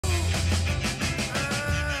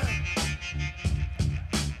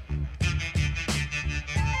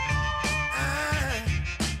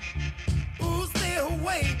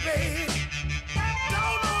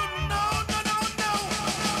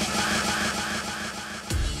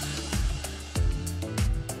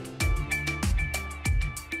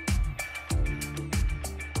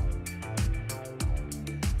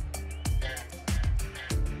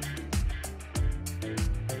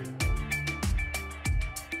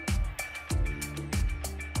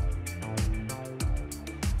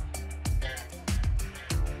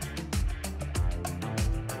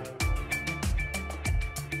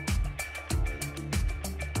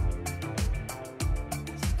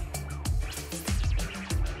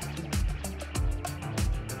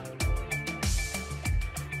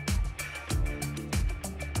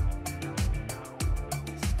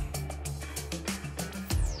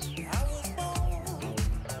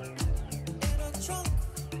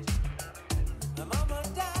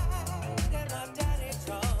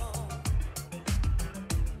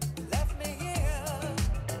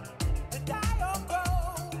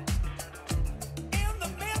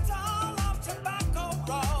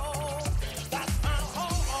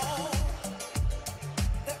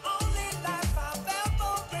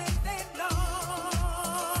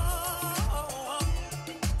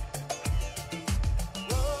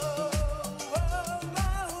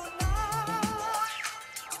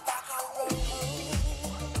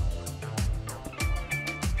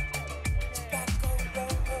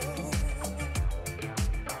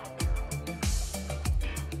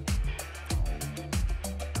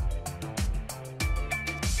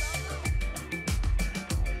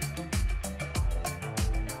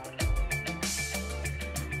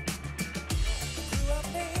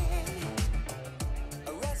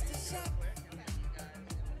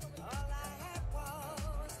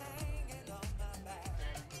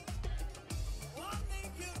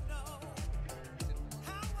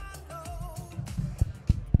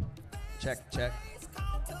Check, check.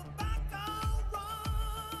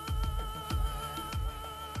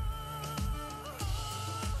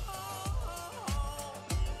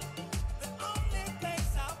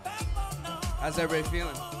 How's everybody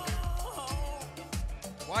feeling?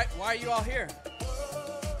 Why are you all here?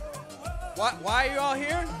 Why are you all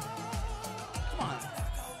here? Come on.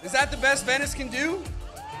 Is that the best Venice can do?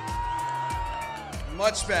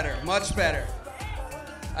 Much better, much better.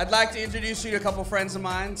 I'd like to introduce you to a couple friends of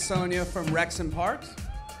mine, Sonia from Rexham Park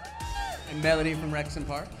and Melody from Rexham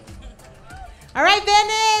Park. All right,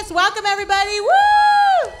 Venice, welcome everybody,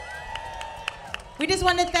 woo! We just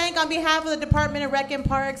want to thank, on behalf of the Department of Rec and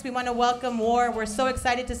Parks, we want to welcome War. We're so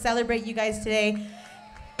excited to celebrate you guys today.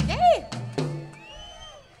 Yay!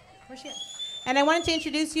 Where's she at? And I wanted to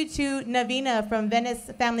introduce you to Navina from Venice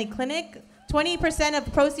Family Clinic. 20%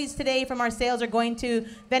 of proceeds today from our sales are going to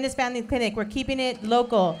Venice Family Clinic. We're keeping it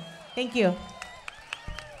local. Thank you.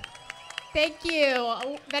 Thank you.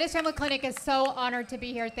 Venice Family Clinic is so honored to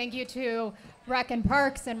be here. Thank you to Rec and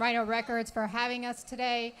Parks and Rhino Records for having us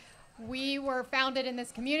today. We were founded in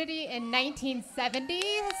this community in 1970,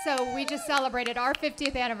 so we just celebrated our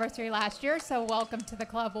 50th anniversary last year, so welcome to the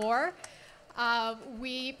Club War.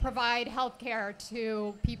 We provide health care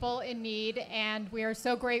to people in need, and we are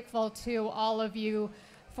so grateful to all of you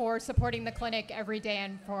for supporting the clinic every day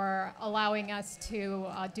and for allowing us to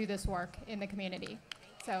do this work in the community.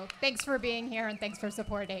 So thanks for being here and thanks for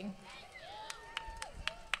supporting.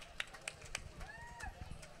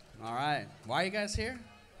 All right. Why are you guys here?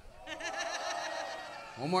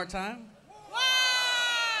 One more time.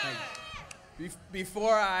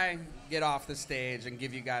 Before I get off the stage and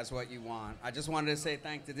give you guys what you want, I just wanted to say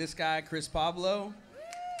thank to this guy, Chris Pablo.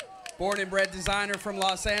 Born and bred designer from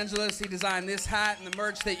Los Angeles. He designed this hat and the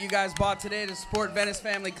merch that you guys bought today to support Venice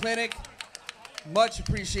Family Clinic. Much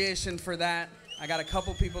appreciation for that. I got a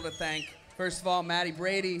couple people to thank. First of all, Maddie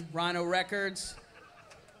Brady, Rhino Records,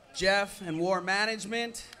 Jeff and War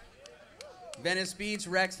Management, Venice Beach,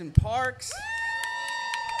 Rexham Parks,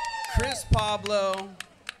 Chris Pablo,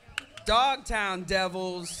 Dogtown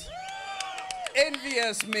Devils,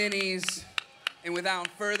 Envious Minis, and without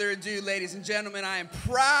further ado, ladies and gentlemen, I am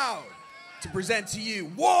proud to present to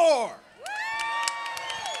you War!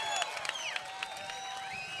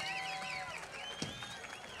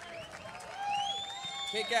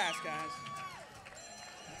 Kick ass, guys.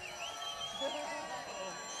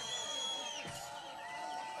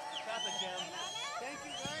 Thank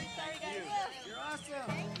you, guys. Thank you. You're awesome.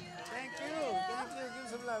 Thank you. Thank you. Give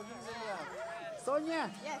some love. Give some love. Sonia.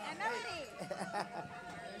 Yes, and Melody.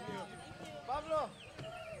 Thank you. Pablo.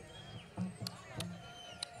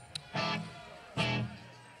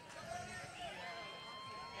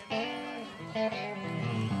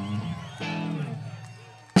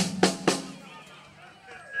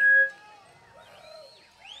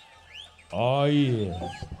 Oh, yeah.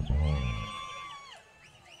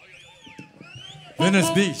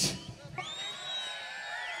 Venice Beach.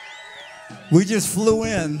 We just flew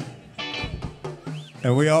in,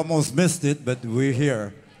 and we almost missed it, but we're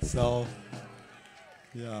here. So,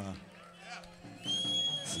 yeah.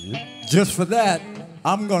 Just for that,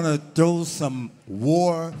 I'm going to throw some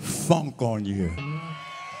war funk on you.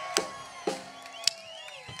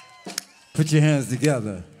 Put your hands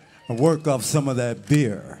together and work off some of that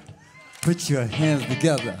beer. Put your hands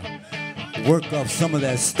together. Work off some of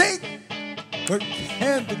that steak. Put your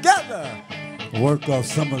hands together. Work off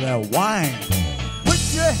some of that wine. Put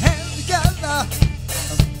your hands together.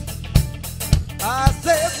 I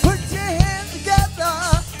said, put your hands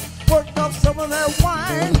together. Work off some of that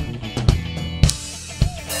wine.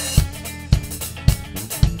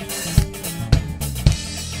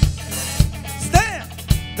 Stand.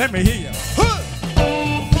 Let me hear you.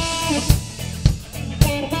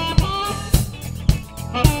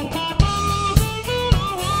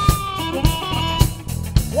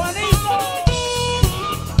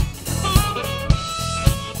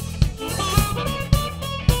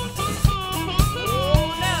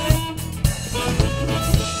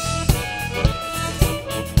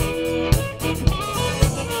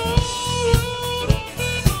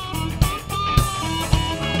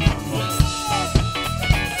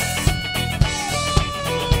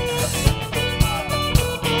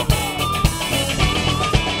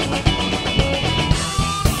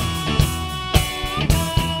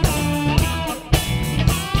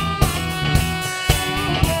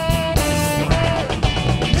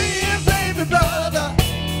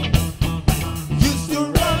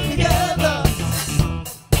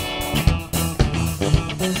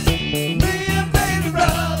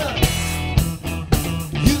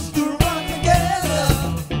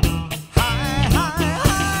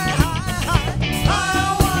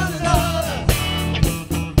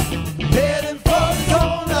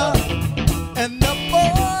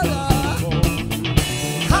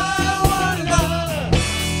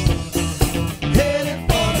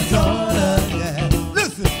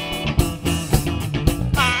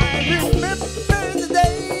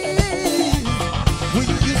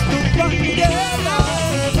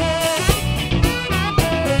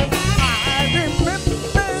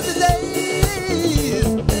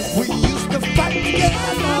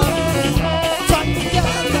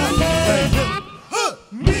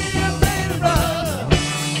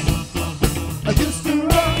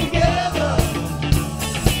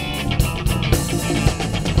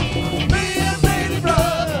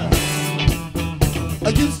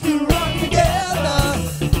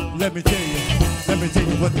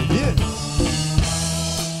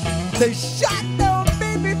 They shot their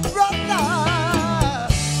baby brother.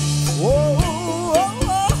 Oh, oh,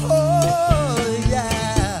 oh, oh,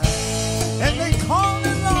 yeah. And they called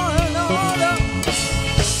it law and order.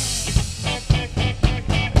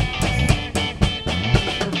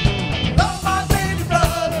 Love my baby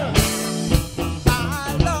brother.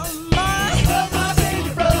 I love my baby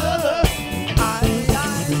brother. I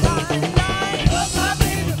love my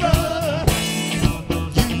baby brother.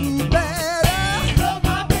 You better love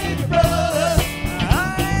my baby brother. I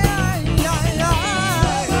love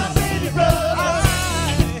my baby brother.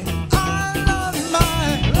 I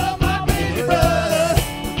love my baby brother.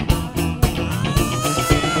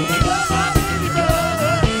 Love my baby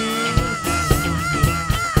brother.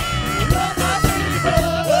 Love my baby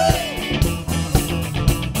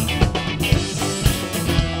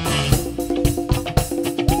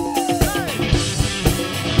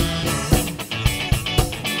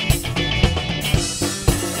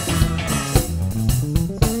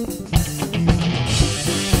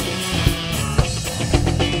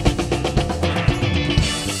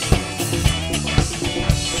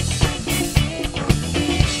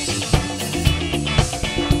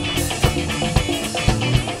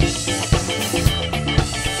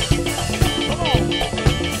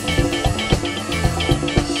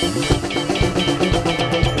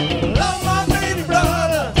brother. Love my baby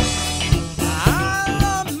brother. I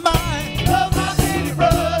love my baby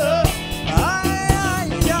brother. I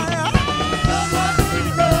love my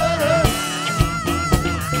baby brother.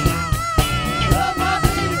 Love my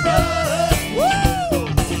baby brother. Woo!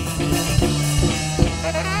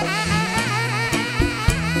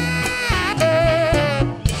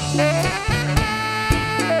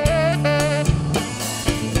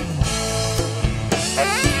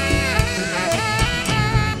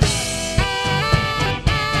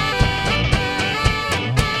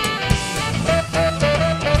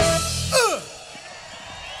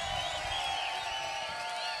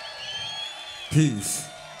 Peace.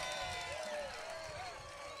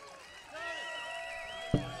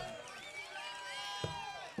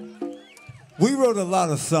 We wrote a lot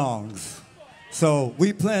of songs, so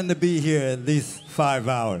we plan to be here at least 5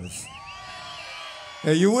 hours.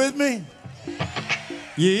 Are you with me?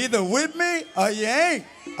 You either with me or you ain't.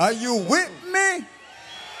 Are you with me?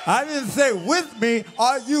 I didn't say with me.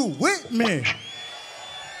 Are you with me?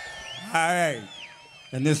 All right.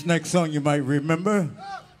 And this next song you might remember.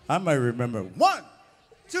 I might remember. 1,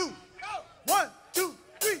 2, go. 1, 2,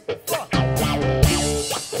 3, 4.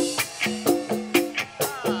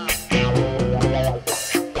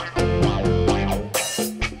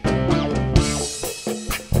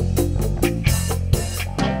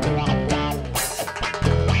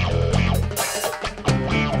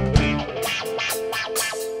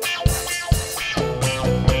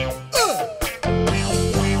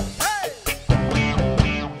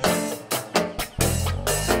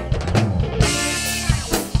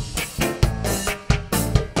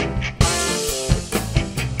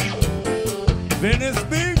 Venice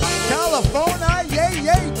Beach, California, yay,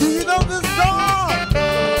 yay. Do you know this song?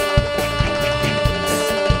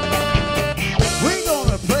 We're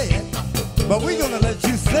gonna play it, but we're gonna let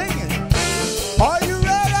you sing it. Are you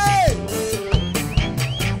ready?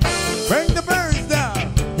 Bring the birds down.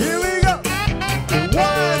 Here we go. 1,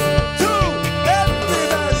 2,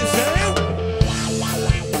 everybody sing.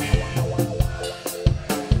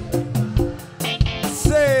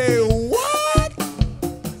 Say what?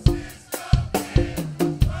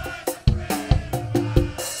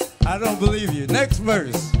 I don't believe you. Next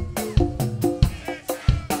verse.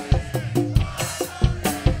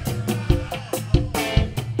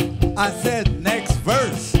 I said next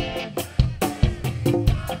verse.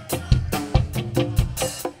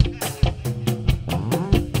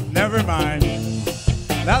 Never mind.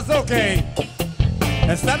 That's okay.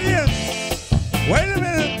 Está bien. Wait a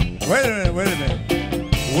minute. Wait a minute. Wait a minute.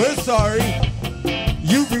 We're sorry.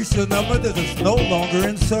 You reached a number that is no longer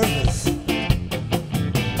in service.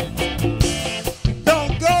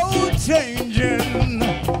 Don't go changing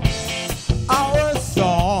our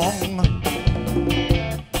song,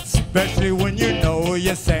 especially when you know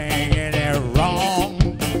you're singing it wrong.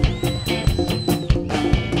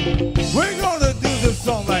 We're gonna do this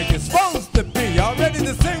song like it's supposed to be. Y'all ready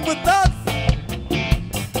to sing with us?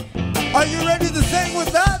 Are you ready to sing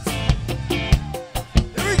with us?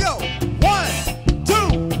 Here we go. 1,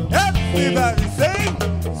 2, everybody sing.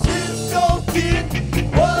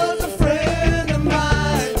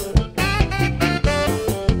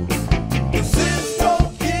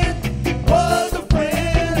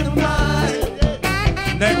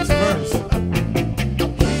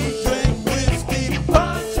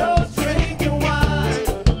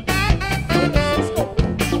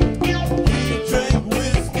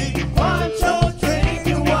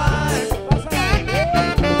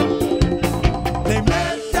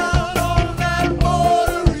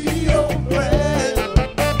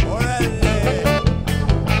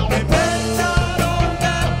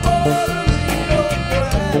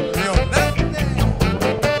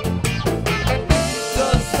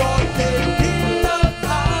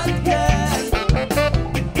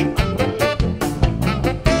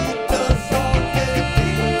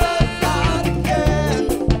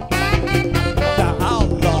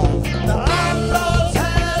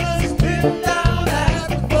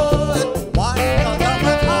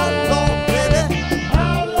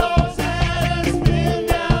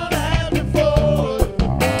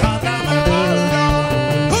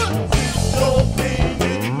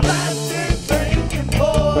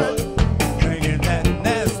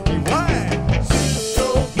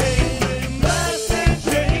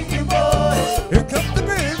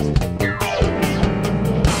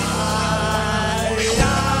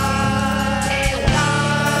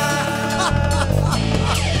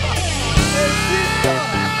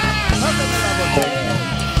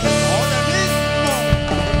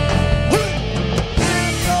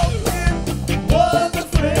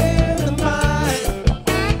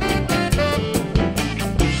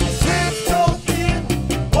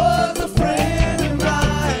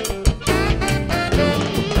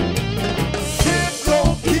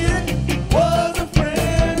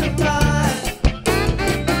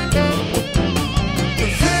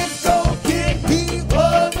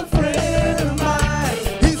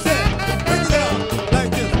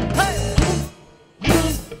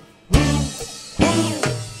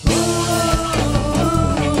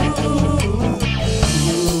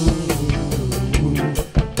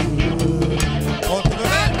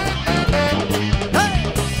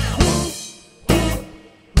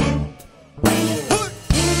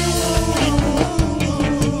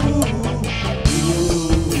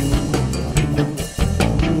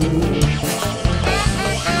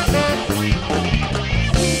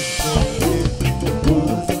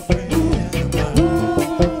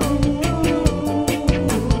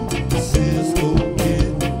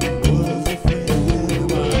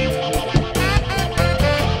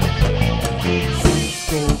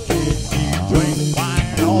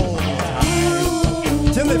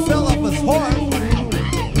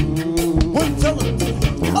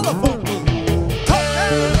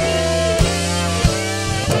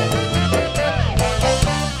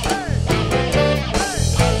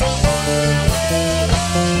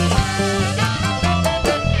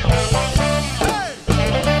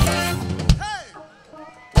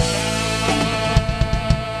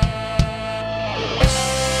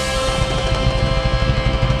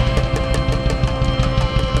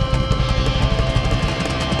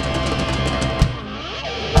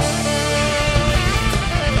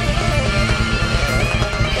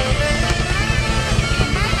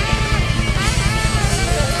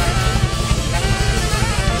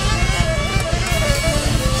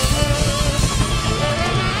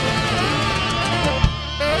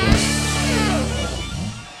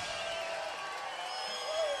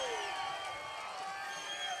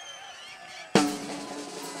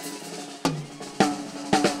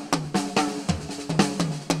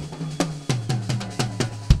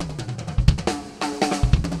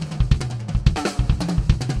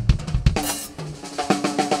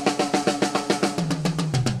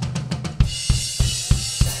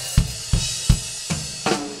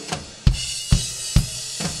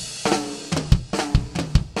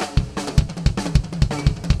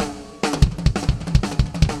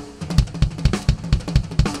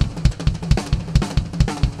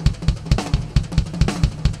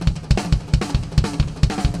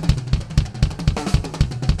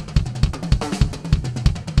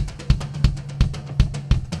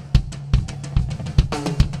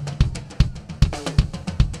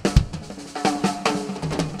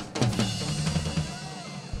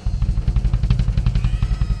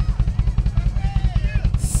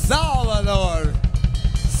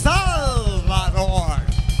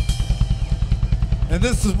 And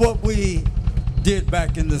this is what we did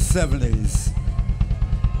back in the 70s.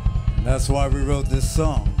 And that's why we wrote this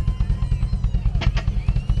song.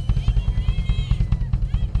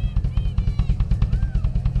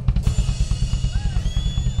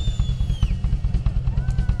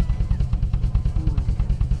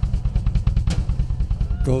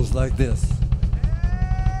 Goes like this.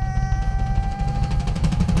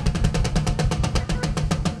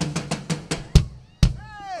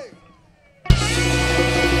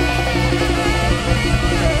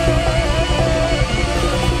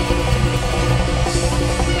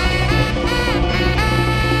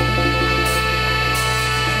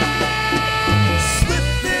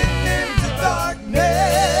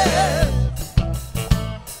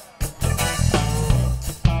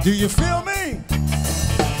 Do you feel me?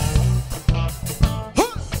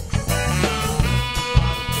 Huh.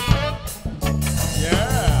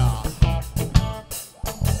 Yeah.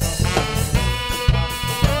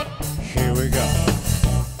 Here we go.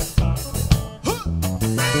 Huh.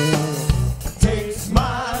 Takes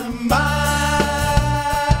my mind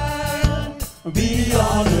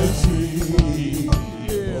beyond the sea.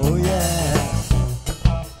 Oh yeah.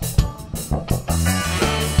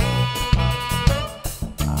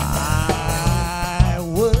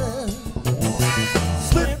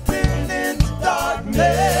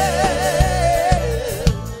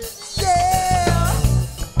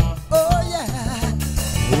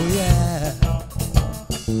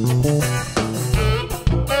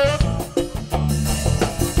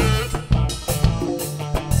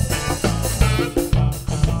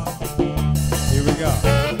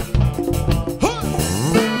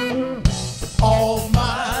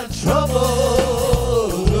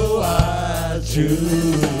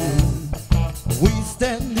 We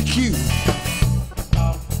stand the queue.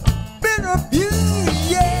 Been abused,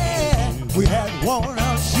 yeah. We had worn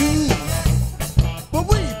out shoes, but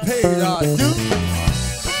we paid our dues.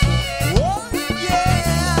 Oh yeah.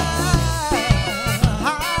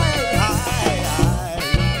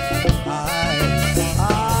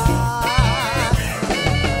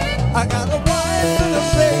 I got a wife and a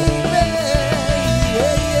baby.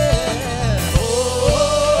 Yeah, yeah.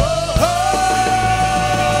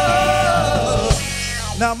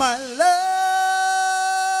 Now my love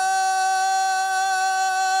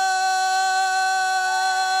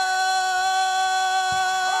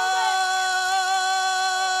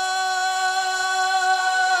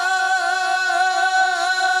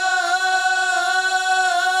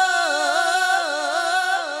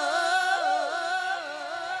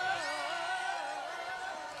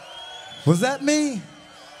was that me?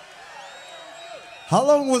 How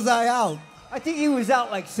long was I out? I think he was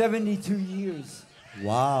out like 72 years.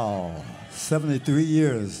 Wow, 73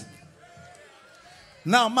 years.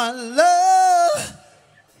 Now my love,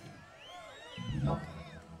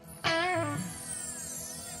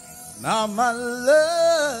 now my love,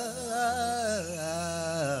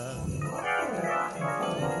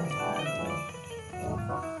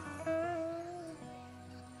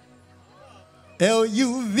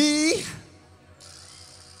 L-U-V,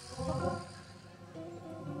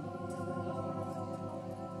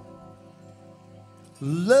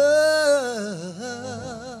 love,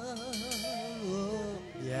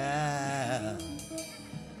 yeah.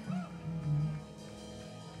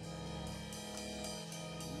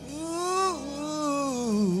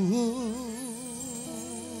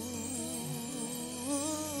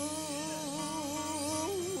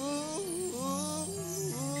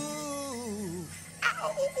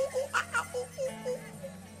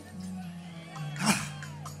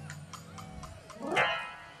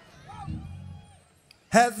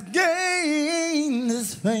 Has gained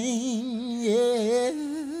this fame, yeah,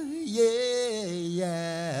 yeah,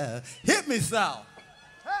 yeah. Hit me, Sal.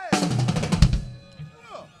 Hey.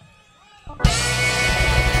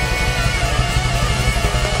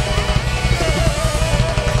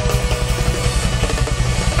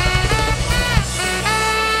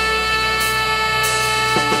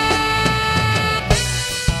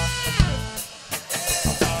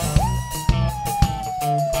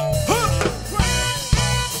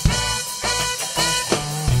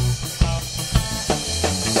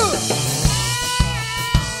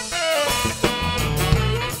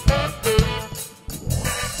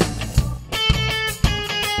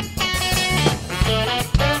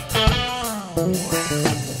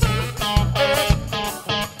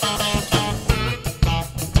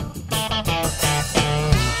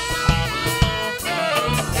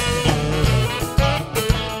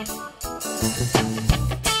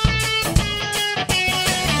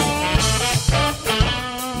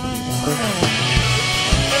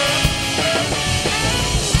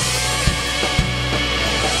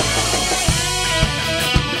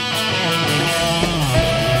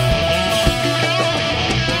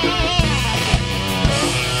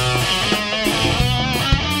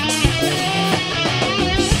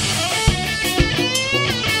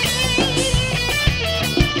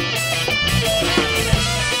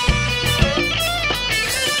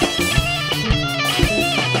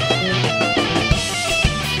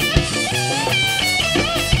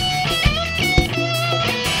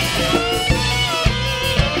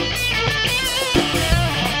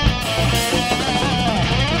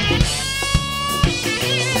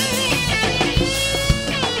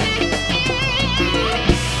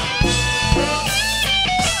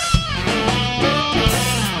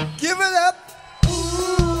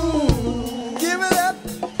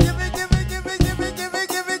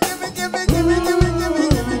 give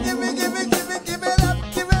it up,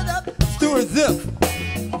 give it up. Stuart Zip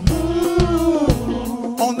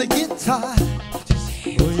on the guitar.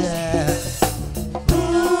 Oh yeah.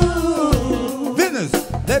 Venice,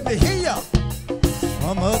 let me hear ya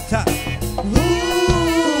one more time.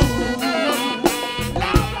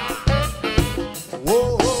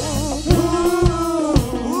 Whoa,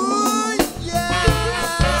 yeah,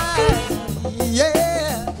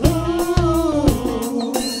 yeah.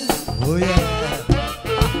 Oh yeah.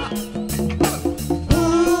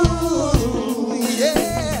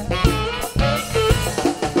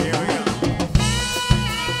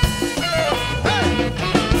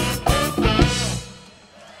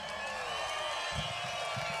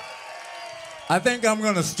 I think I'm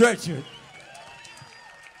gonna stretch it.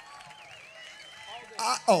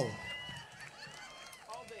 Oh.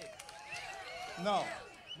 All day. No,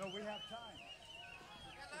 we have time.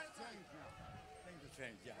 It's changed now. Things have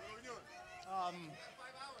changed, yeah. What are we doing? 5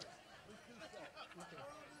 hours.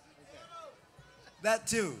 That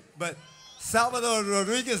too, but Salvador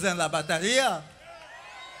Rodriguez and La Bateria.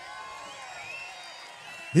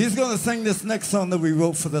 He's gonna sing this next song that we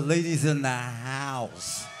wrote for the ladies in the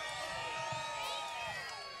house.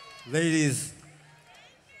 Ladies.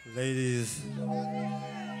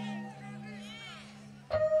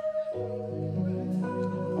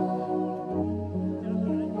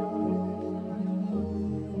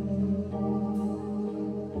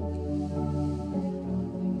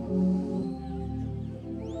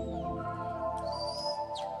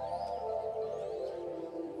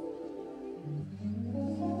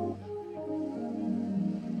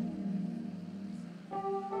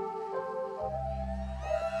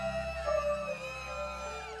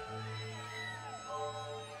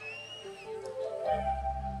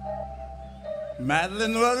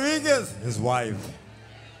 Madeline Rodriguez, his wife.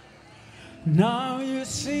 Now you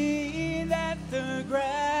see that the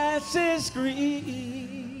grass is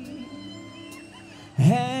green,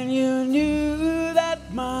 and you knew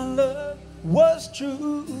that my love was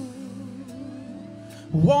true.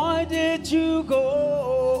 Why did you go?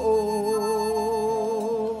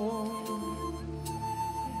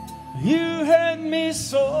 You hurt me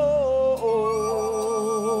so.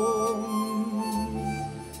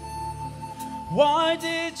 Why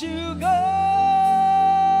did you go?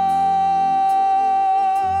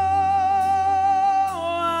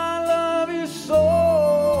 I love you so.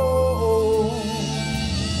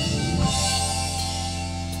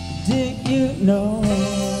 Did you know?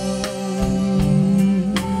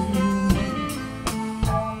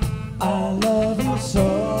 I love you so.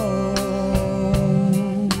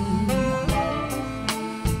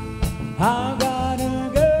 I got a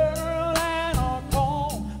girl and I'll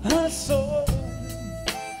call her so.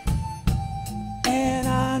 And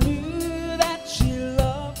I knew that she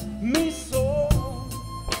loved me so.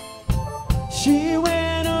 She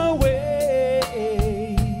went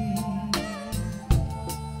away.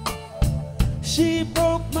 She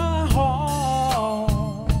broke my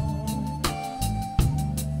heart.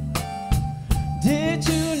 Did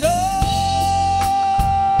you know?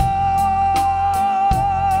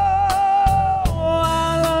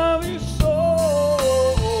 I love you so.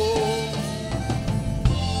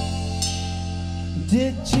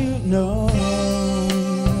 Did you know?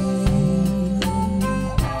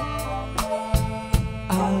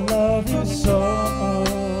 I love you so.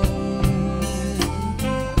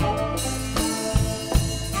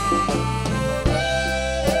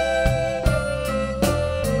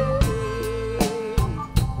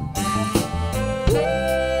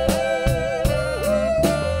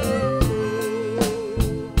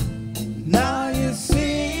 Now you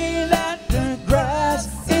see that the grass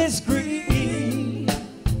is green,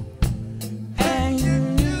 and you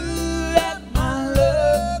knew that my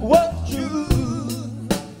love was true.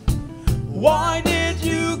 Why did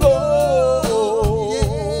you go?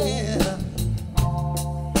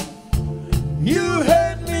 You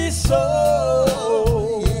hurt me so.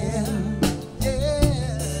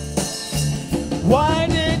 Why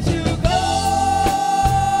did you go?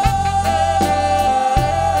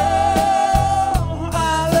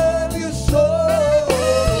 I love you so.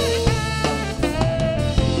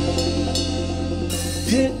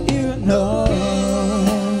 Did you know?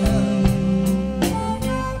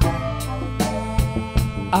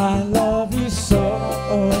 I love you so.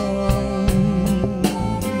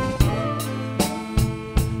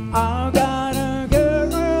 I got a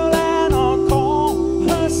girl and I'll call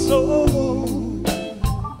her so.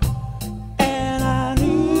 And I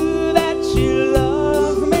knew that she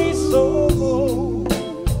loved me so.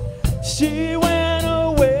 She went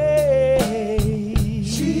away.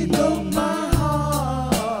 She broke my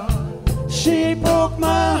heart. broke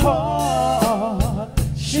my heart.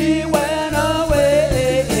 She went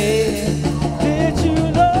away. Did you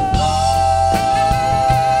know?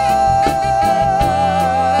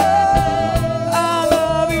 I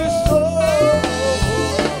love you so.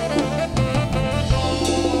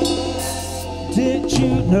 Did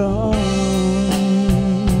you know?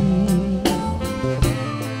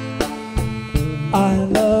 I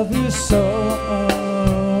love you so.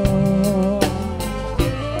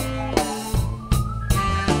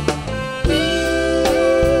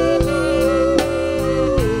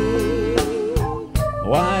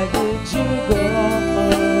 Why did you go?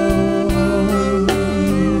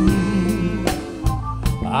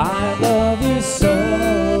 I love you so.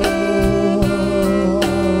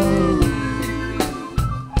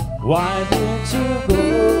 Why did you go?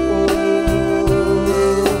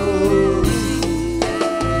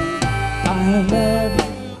 I love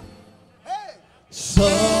you so.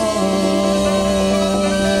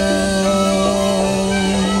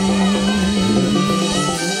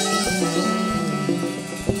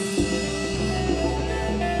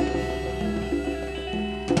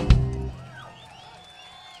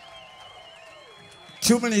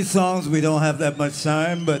 Too many songs, we don't have that much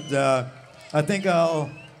time, but I think I'll...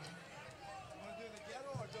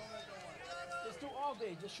 Let's do all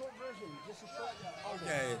day, just short version, just a short all day.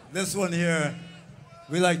 Okay, this one here,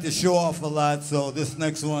 we like to show off a lot, so this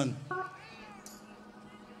next one.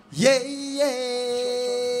 Yeah, yeah.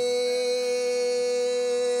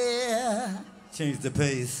 Change the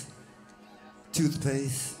pace.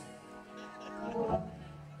 Toothpaste.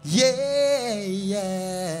 Yeah,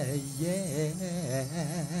 yeah, yeah.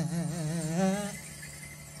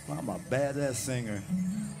 I'm a badass singer.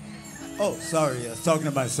 Oh, sorry, I was talking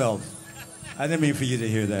to myself. I didn't mean for you to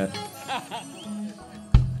hear that.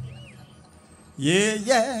 Yeah,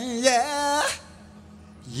 yeah, yeah.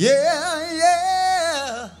 Yeah,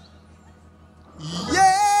 yeah.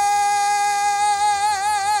 Yeah.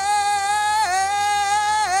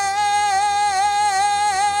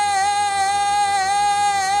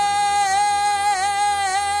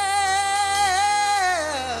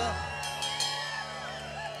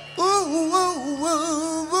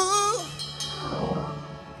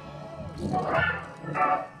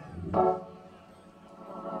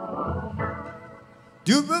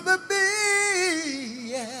 Do be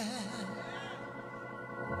yeah.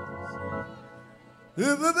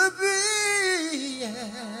 Do be yeah.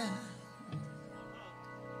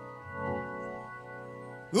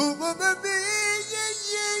 Do be yeah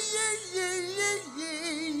yeah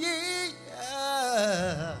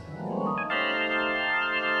yeah.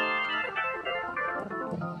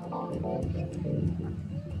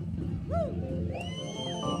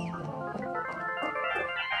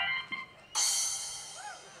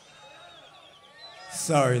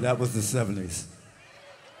 Sorry, that was the 70s.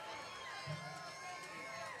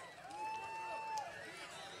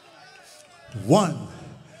 One,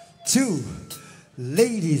 two,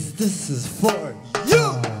 ladies, this is for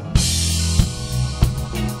you.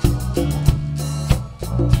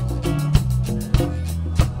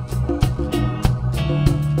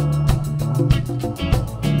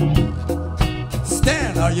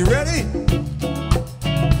 Stan, are you ready?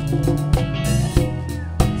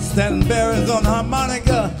 Stan Barron's on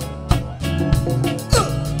harmonica.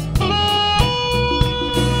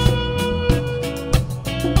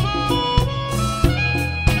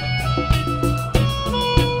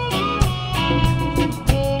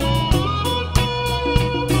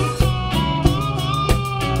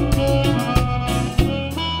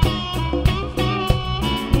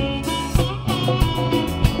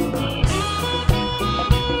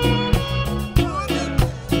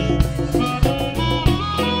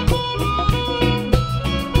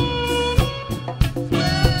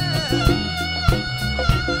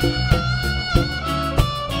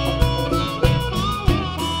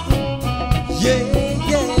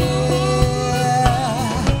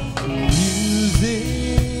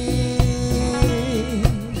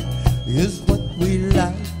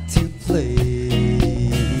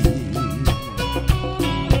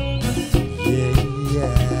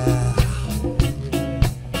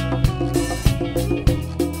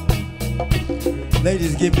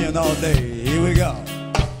 Ladies, give me an all day. Here we go.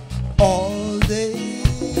 All day.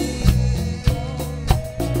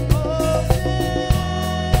 All day.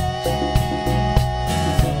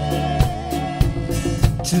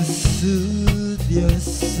 To soothe your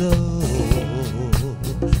soul.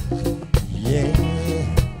 Yeah,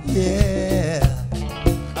 yeah.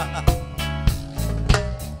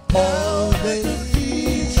 All day.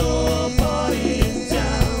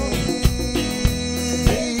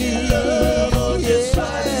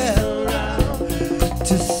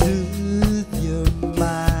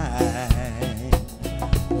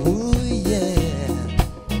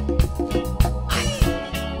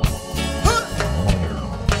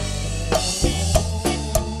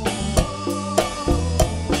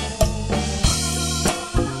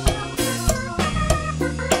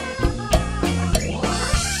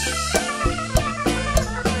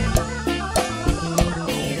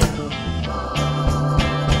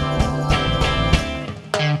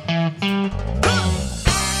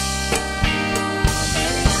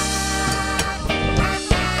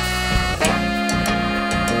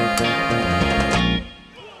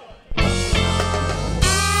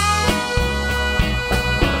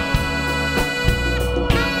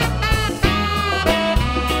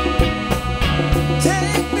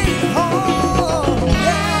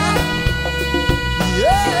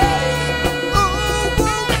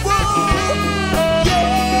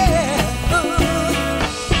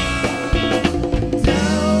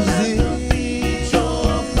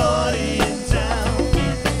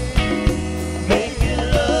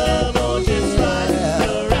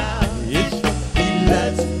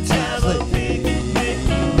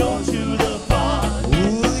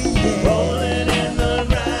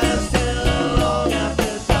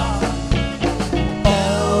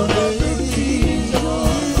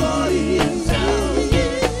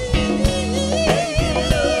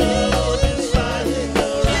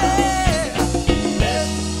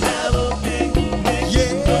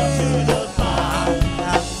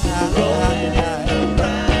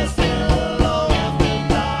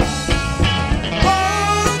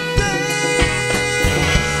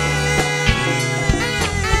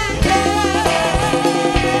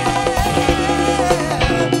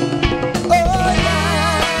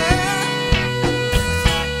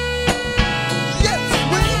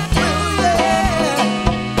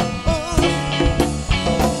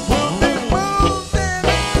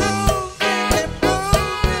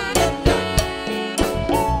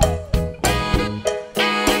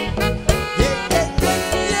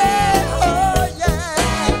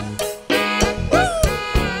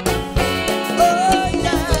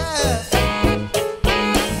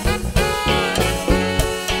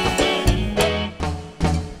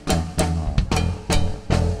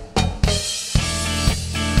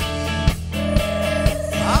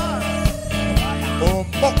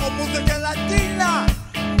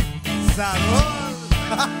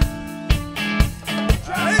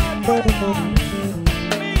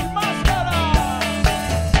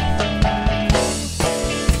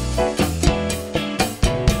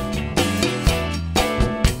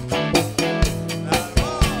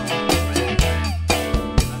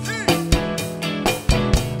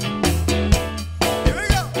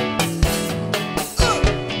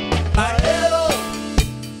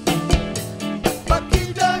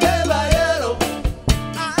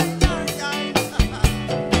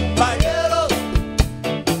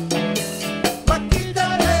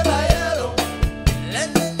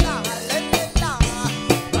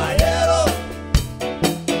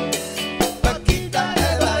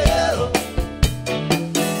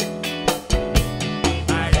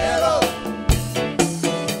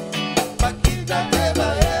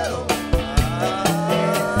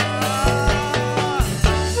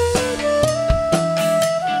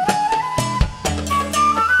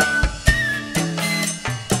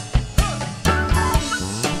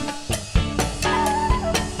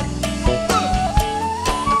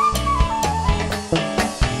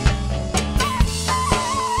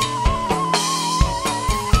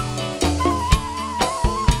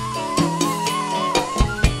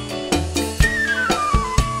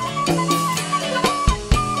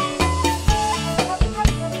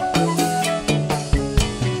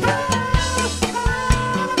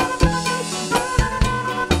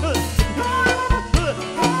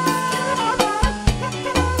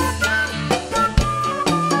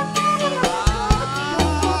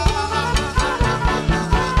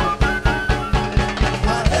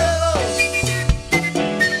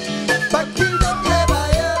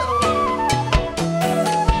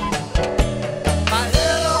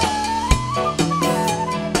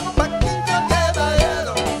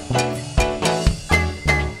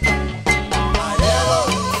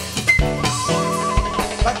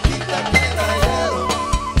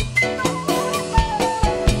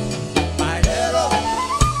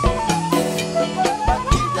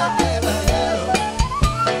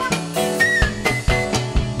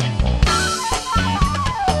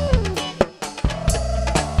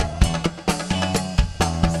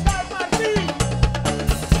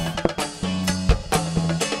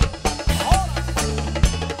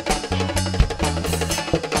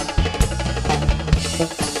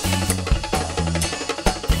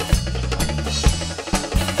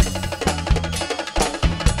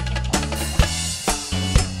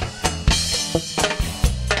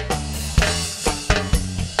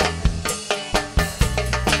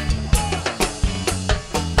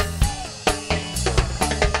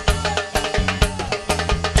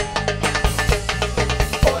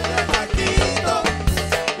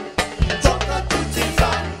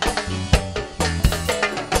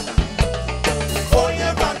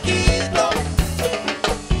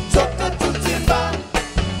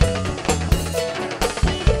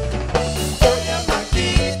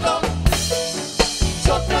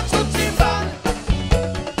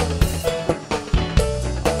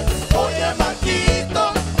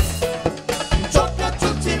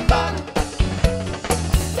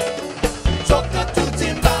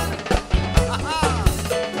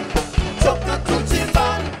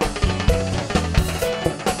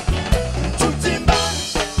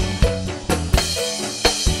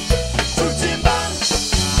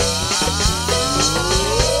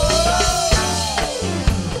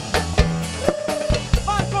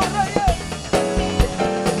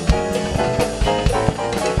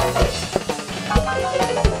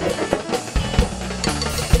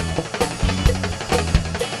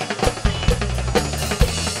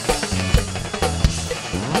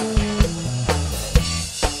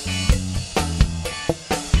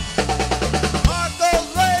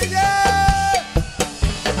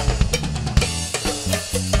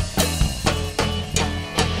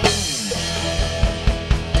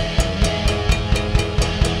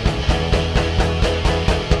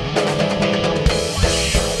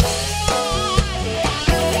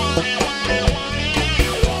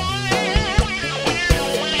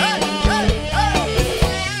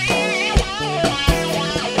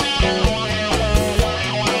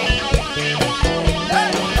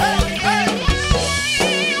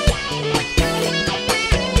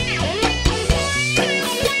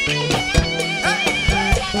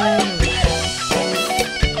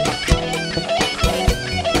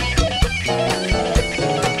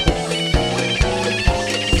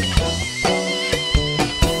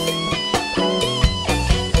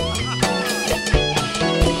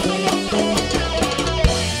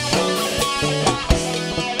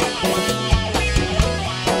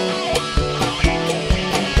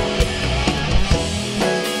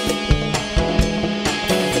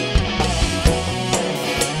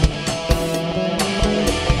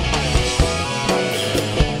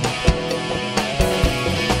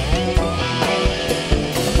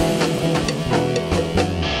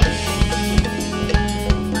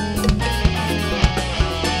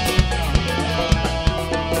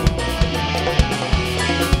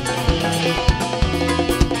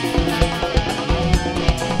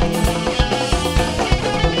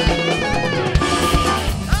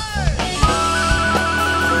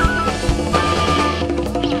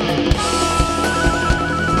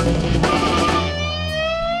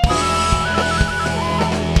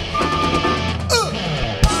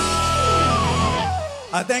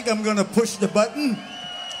 I'm gonna push the button.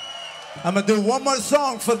 I'm gonna do one more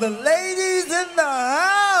song for the ladies in the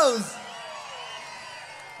house.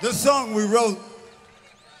 This song we wrote,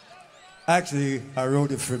 actually, I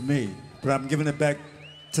wrote it for me, but I'm giving it back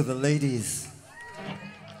to the ladies.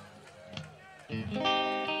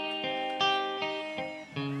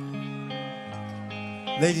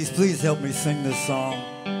 Ladies, please help me sing this song.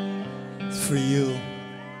 It's for you.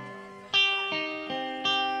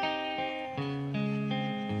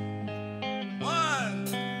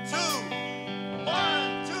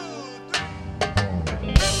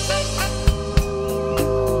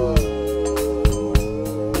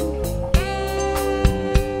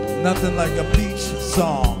 Nothing like a beach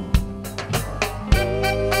song.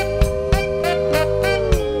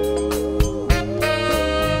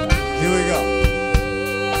 Here we go.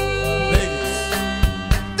 Ladies.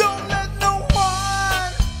 Don't let no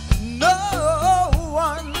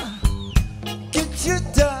one get you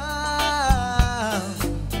down.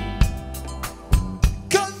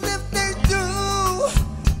 'Cause if they do,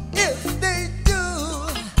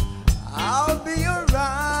 I'll be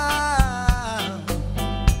around.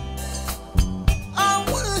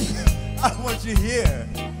 I want you here.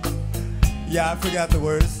 Yeah, I forgot the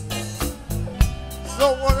words.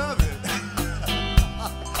 So what of it?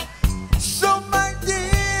 So my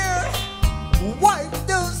dear, wipe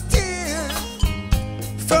those tears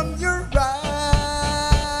from your eyes.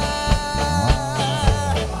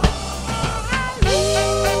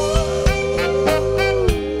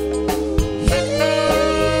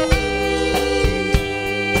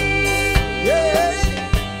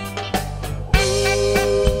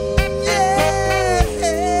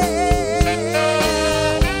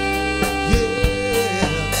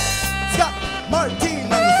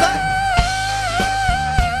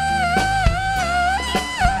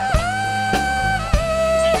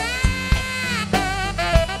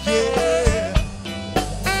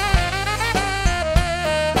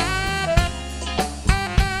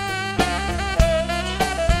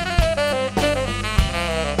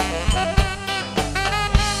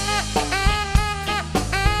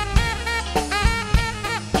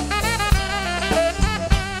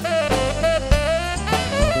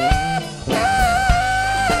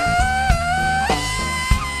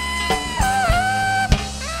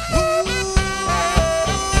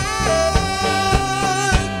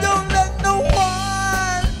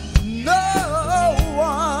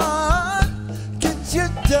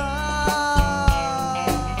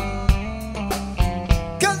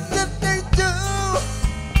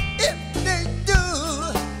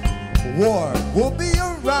 War will be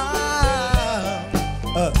around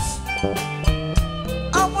us.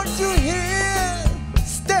 I want you here,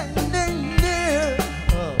 standing near,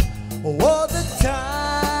 all the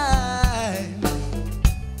time.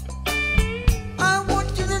 I want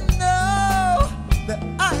you to know that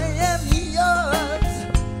I am yours,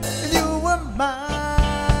 and you are mine.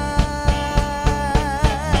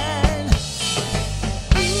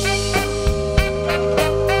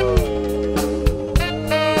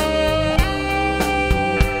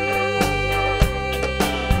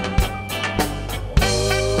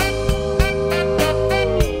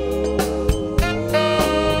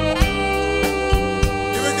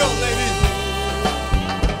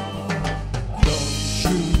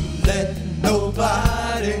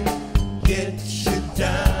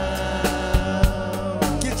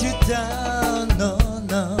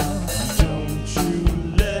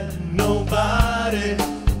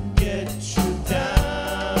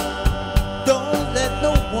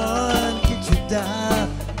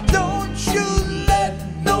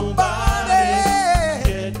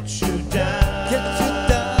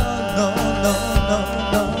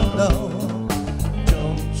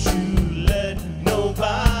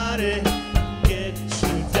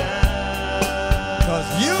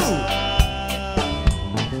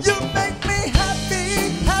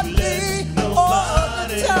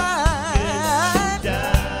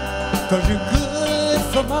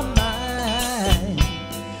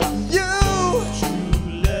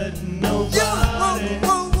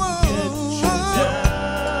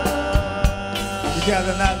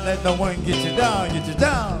 No one get you down, get you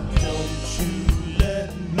down. Don't you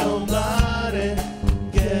let nobody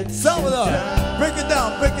get you Salvador, down. break it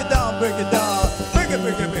down, break it down, break it down. Break it,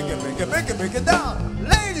 break it, break it, break it, break it, break it down.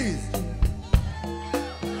 Ladies!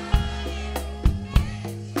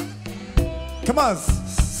 Come on,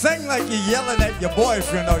 sing like you're yelling at your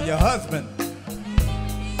boyfriend or your husband.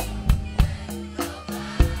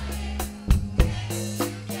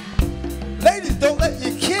 Ladies, don't let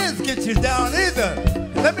your kids get you down either.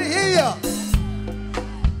 Let me hear ya.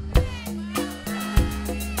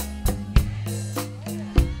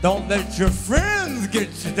 let your friends get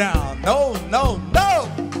you down. No, no, no.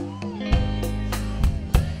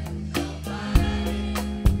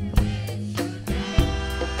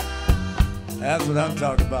 That's what I'm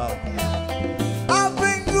talking about. I'll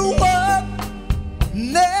bring you up,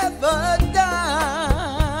 never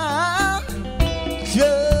down.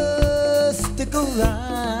 Just stick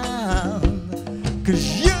around,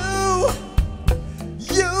 'cause you're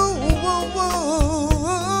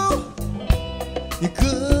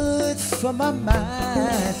good for my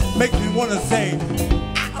mind. Make me wanna say,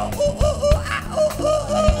 ow, ooh, ooh, ow, ooh,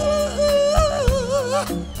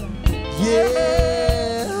 ooh.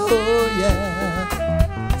 Yeah, oh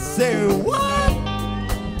yeah. Say what?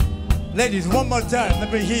 Ladies, one more time,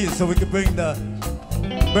 let me hear you so we can bring the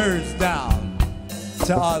birds down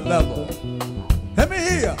to our level. Let me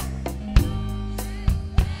hear you.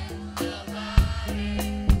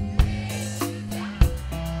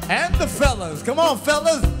 And the fellas, come on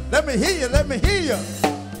fellas, let me hear you, let me hear you.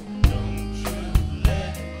 Don't you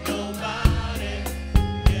let nobody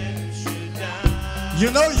get you down.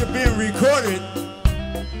 You know you're being recorded.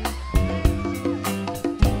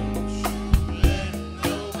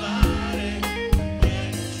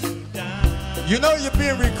 You know you're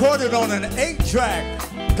being recorded on an 8-track.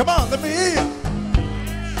 Come on, let me hear you.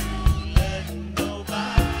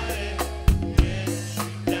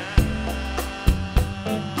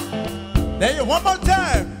 There you, one more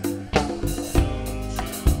time.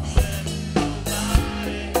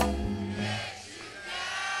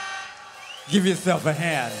 Give yourself a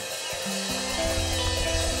hand.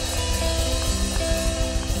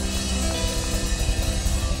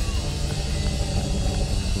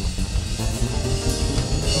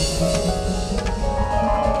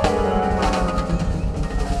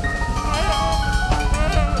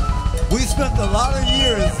 We spent a lot of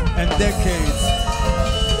years and decades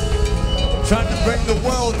trying to bring the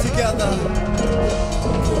world together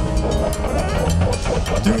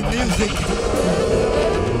through music.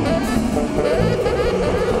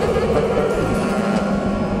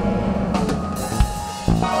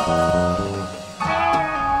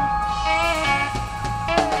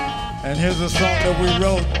 And here's a song that we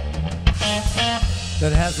wrote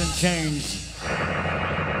that hasn't changed.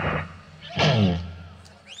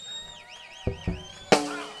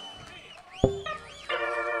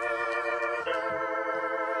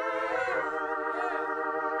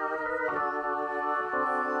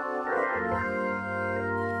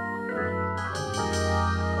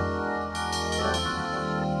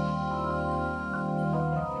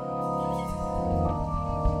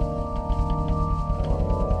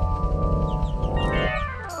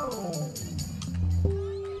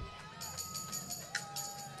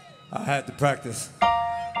 I had to practice.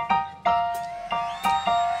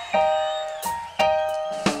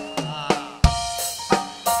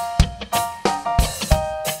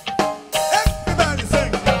 Everybody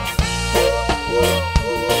sing.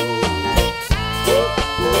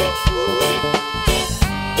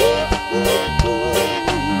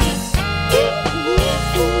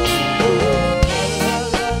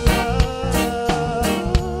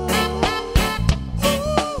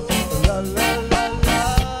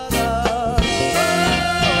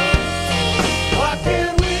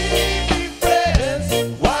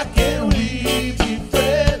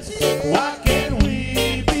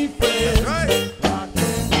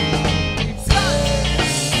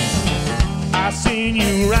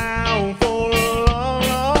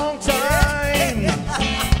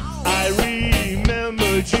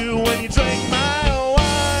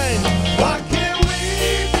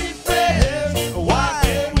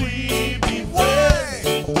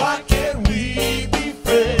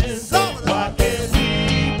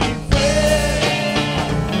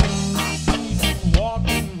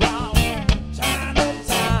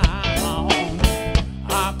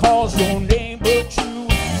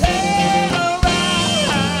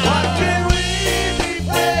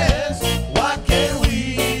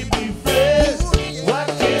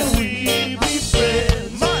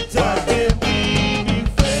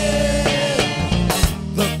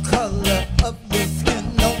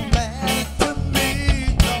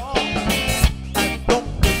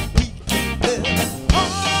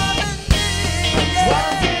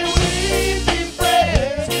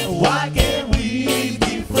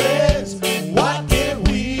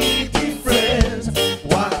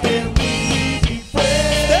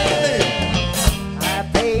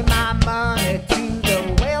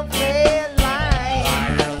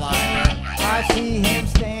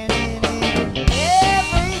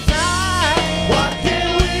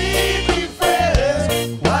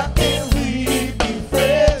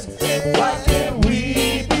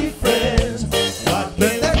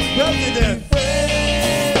 Let's go.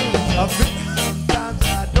 Sometimes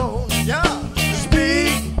I don't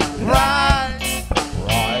speak right,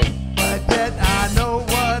 but yet I know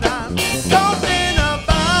what I'm talking about.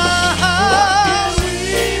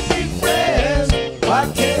 Why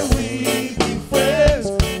can't we be friends?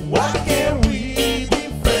 Why can't we be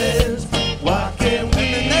friends? Why can't we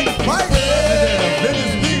be friends?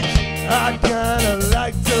 Venice Beach. I kinda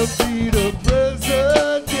like to be the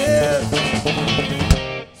president,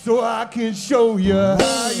 so I can show you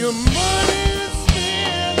how your money is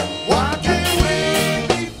spent. Why can't we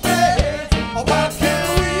be friends? Or why can't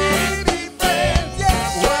we be friends?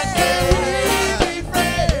 Why can't we be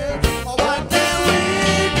friends? Or why can't we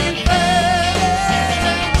be friends?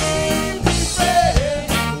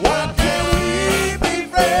 Why can't we be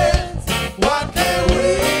friends? Why can't we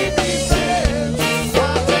be friends?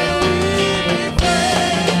 Why can't we be friends?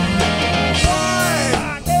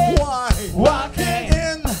 Why? Why can't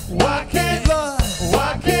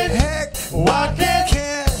Heck. why can't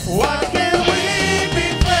we be friends? Why can't we be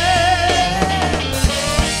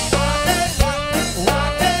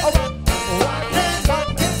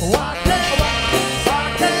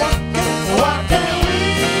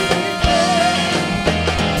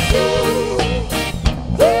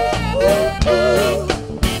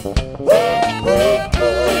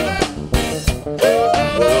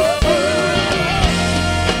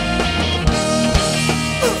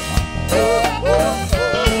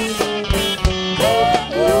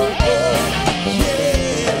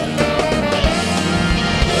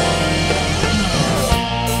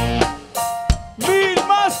Mil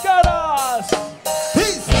máscaras.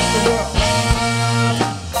 Peace of the world.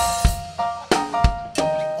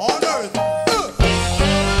 On earth.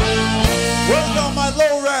 Where's all my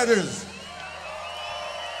lowriders?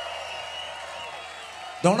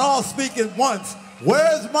 Don't all speak at once.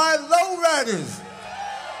 Where's my lowriders?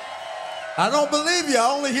 I don't believe you.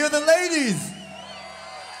 I only hear the ladies.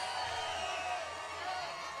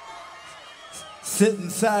 Sitting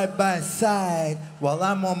side by side while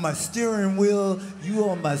I'm on my steering wheel, you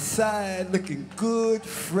on my side, looking good,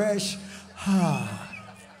 fresh.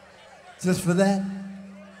 Just for that,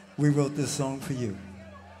 we wrote this song for you.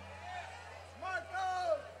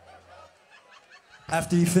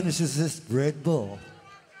 After he finishes this Red Bull.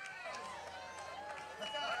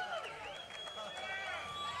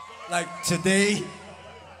 Like today.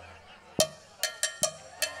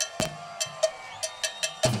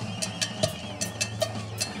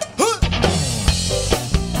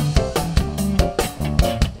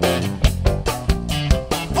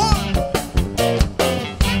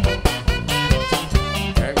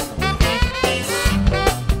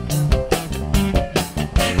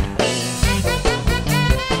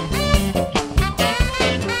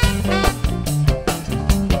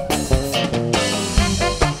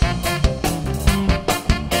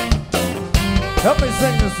 Help me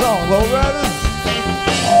sing the song, lowriders.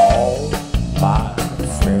 All my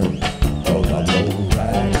friends are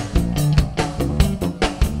lowriders.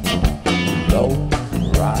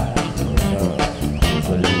 Lowrider is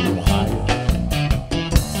a little higher.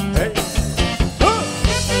 Hey.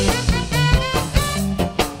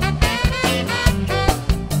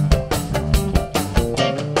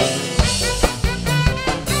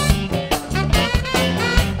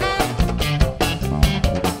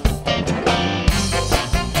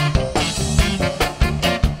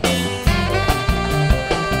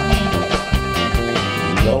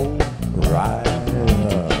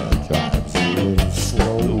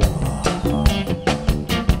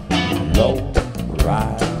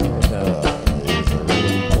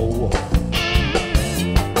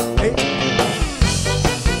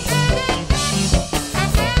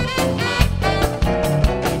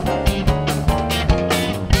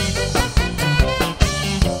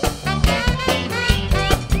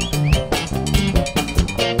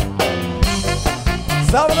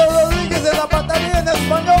 Salvador Rodríguez en la batería en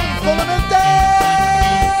español solamente.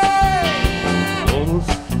 Todos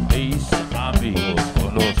mis amigos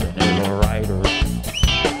conocen el rider.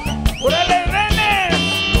 ¡Órale,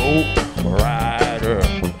 Venice! Low rider.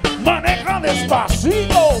 Maneja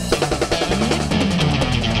despacito.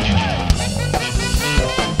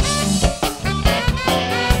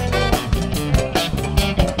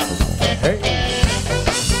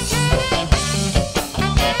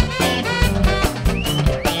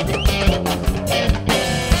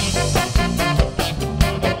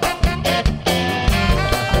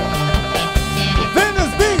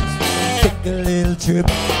 Trip.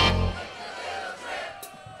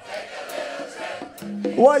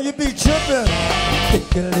 Why you be tripping?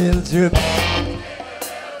 Take a little trip.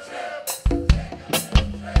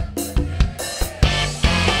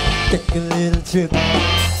 Take a little trip.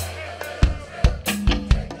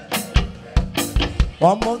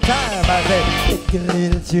 One more time, I say, take a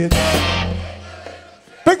little chip.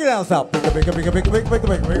 Break it down, South. Break it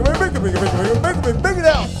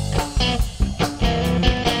down.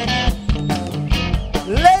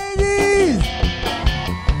 Ladies!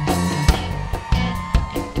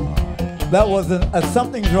 That wasn't,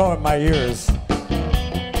 something's wrong with my ears.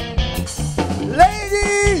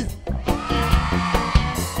 Ladies!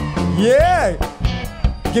 Yeah!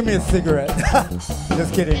 Give me a cigarette.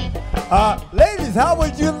 Just kidding. Ladies, how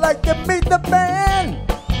would you like to meet the band?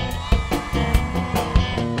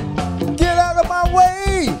 Get out of my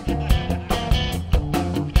way!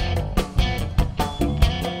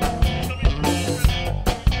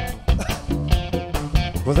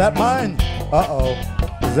 Was that mine? Uh-oh.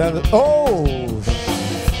 Is that it? Oh!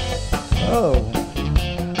 Oh.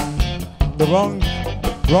 The wrong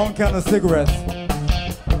kind of cigarettes.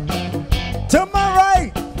 To my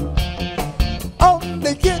right! On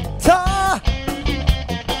the guitar!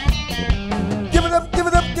 Give it up, give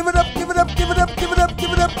it up, give it up, give it up, give it up, give it up,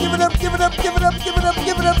 give it up, give it up, give it up, give it up, give it up,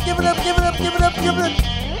 give it up, give it up, give it up, give it up, give it up.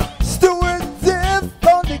 Stuart Ziff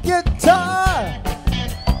on the guitar.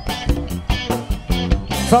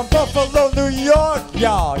 From Buffalo, New York,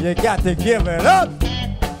 y'all, you got to give it up.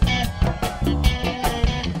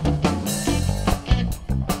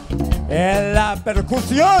 En la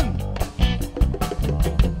percusión,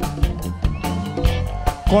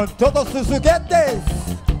 con todos sus juguetes,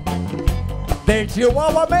 de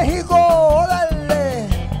Chihuahua, Mexico, órale.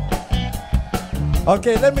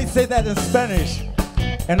 Okay, let me say that in Spanish.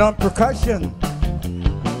 And on percussion,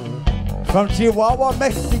 from Chihuahua,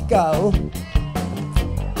 Mexico.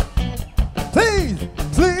 Please,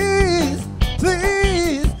 please,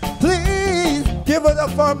 please, please, give it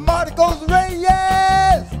up for Marcos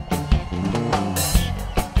Reyes.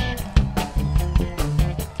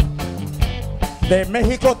 De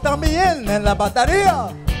México también en la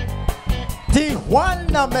batería.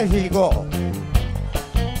 Tijuana, Mexico.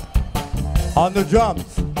 On the drums,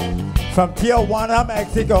 from Tijuana,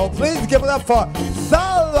 Mexico. Please give it up for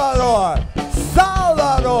Salvador,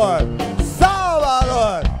 Salvador,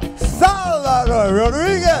 Salvador, Salvador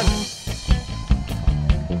Rodriguez.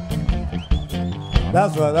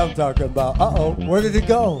 That's what I'm talking about. Uh-oh, where did it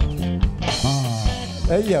go?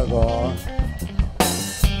 There you go.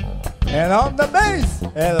 And on the bass,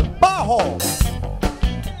 El Bajo.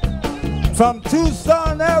 From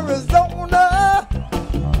Tucson, Arizona.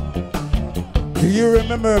 Do you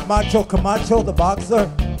remember Macho Camacho, the boxer?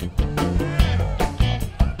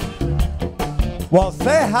 Well,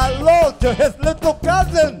 say hello to his little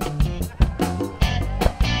cousin.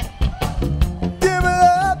 Give it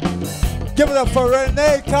up. Give it up for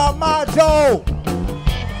Rene Camacho.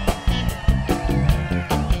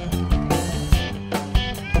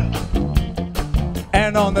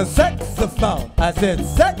 And on the saxophone, I said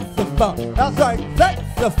saxophone. That's right,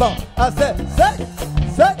 saxophone. I said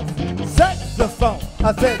saxophone.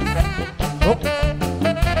 I said, oh.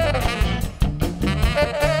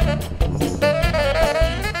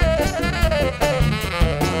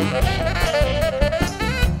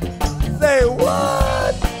 Say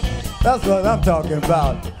what? That's what I'm talking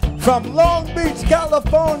about. From Long Beach,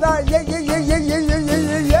 California, yeah, yeah, yeah, yeah, yeah, yeah, yeah,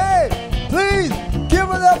 yeah, yeah. Please give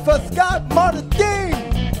it up for Scott Martin.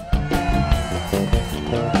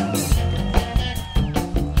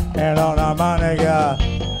 And on harmonica,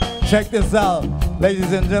 check this out,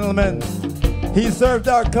 ladies and gentlemen. He served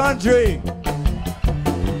our country.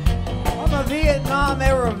 I'm a Vietnam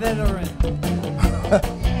era veteran.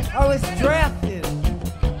 I was drafted.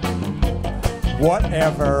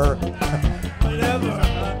 Whatever. Whatever.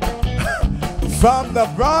 From the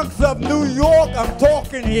Bronx of New York, I'm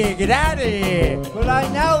talking here. Get out of here. But I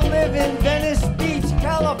now live in Venice Beach,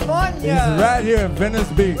 California. He's right here in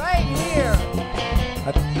Venice Beach. Right here.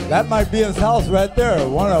 That might be his house right there,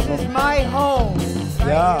 one of them. This is my home. Right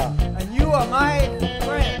Yeah. here. And you are my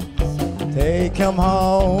friends. Take him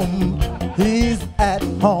home. He's at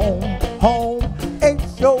home. Home.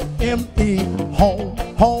 H-O-M-E. Home.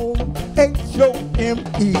 Home.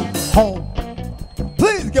 H-O-M-E. Home.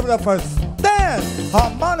 Please give it up for Stan,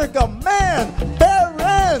 harmonica man,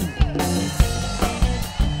 Baron.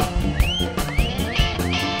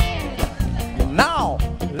 Now,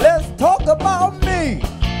 let's talk about me.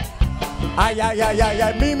 Ay, ay, ay, ay,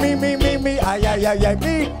 ay, me, ay, ay, ay, ay,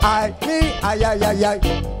 me, ay, ay, ay, ay.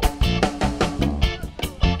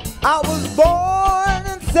 I was born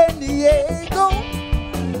in San Diego,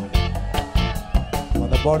 on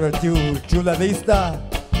the border to Chula Vista.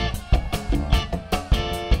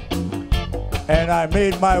 And I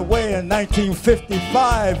made my way in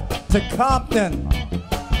 1955 to Compton.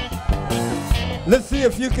 Let's see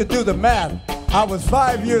if you could do the math. I was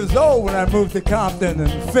 5 years old when I moved to Compton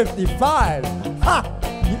in 55. Ha!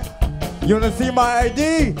 You wanna see my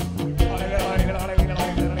ID?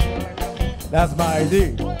 That's my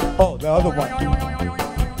ID. Oh, the other one.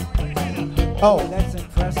 Oh, That's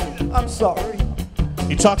impressive. I'm sorry.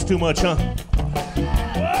 He talks too much, huh?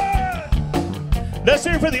 Let's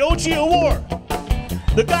hear it for the OG Award.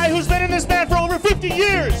 The guy who's been in this band for over 50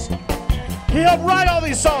 years. He helped write all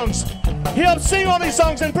these songs. He helped sing all these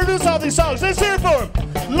songs and produce all these songs. Let's hear it for him.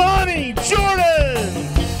 Lonnie Jordan.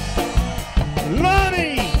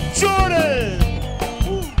 Lonnie Jordan.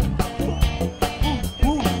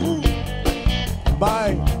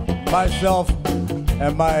 Myself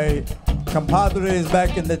and my compadres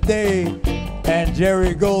back in the day, and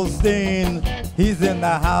Jerry Goldstein, he's in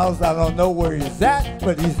the house. I don't know where he's at,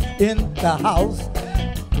 but he's in the house.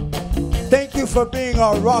 Thank you for being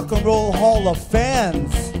our Rock and Roll Hall of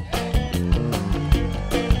fans.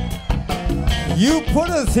 You put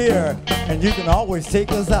us here, and you can always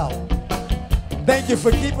take us out. Thank you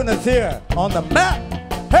for keeping us here on the map.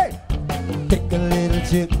 Hey! Take a little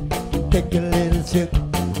chip, take a little chip,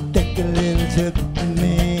 take a little chip to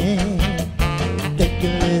me. Take a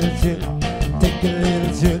little chip, take a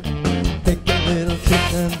little chip, take a little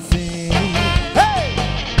chip and see. Hey!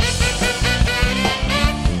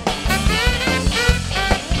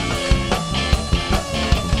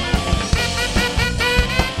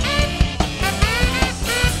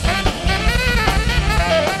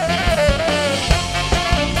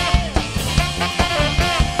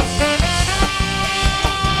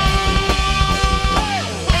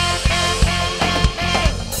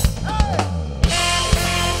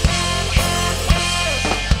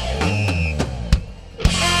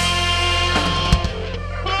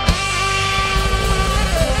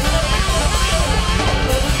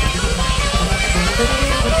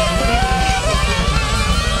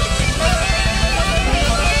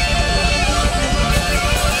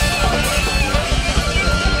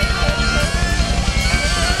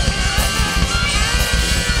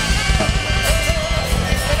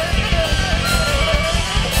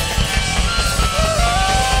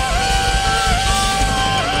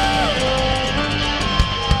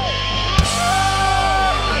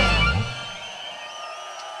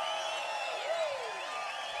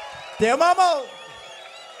 Te amamos.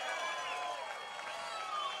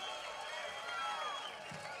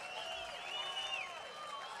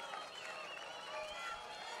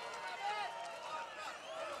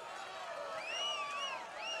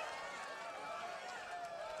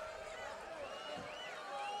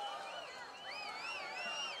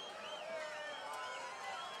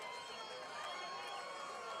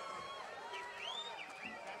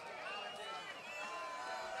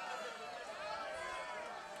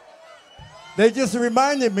 They just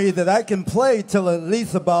reminded me that I can play till at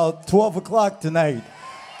least about 12 o'clock tonight.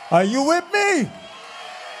 Are you with me?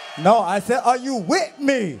 No, I said, are you with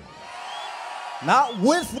me? Not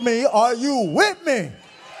with me, are you with me?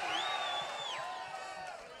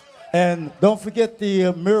 And don't forget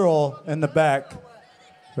the mural in the back,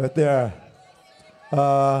 right there.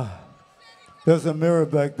 There's a mirror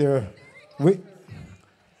back there.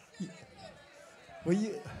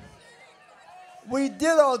 We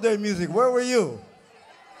did all day music. Where were you?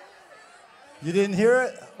 You didn't hear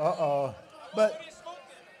it? Uh-oh. But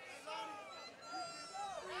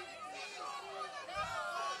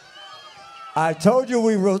I told you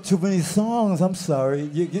we wrote too many songs. I'm sorry.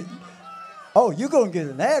 Oh, you're going to get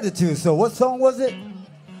an attitude. So what song was it?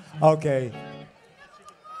 Okay.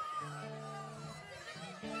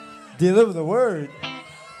 Deliver the word.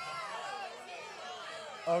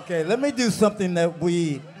 Okay, let me do something that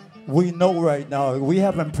we know right now. We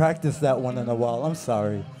haven't practiced that one in a while. I'm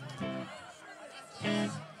sorry.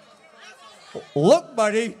 Look,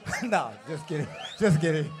 buddy. No, just kidding. Just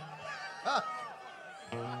kidding.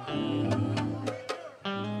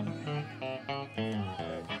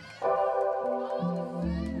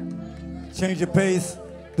 Change your pace.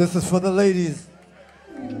 This is for the ladies.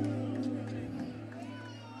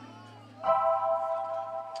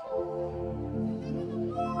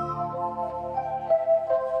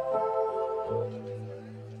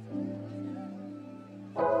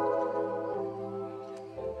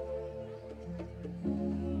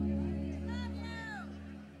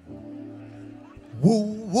 Woo,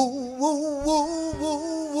 woo, woo, woo,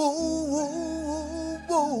 woo, woo,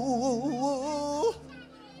 woo, woo.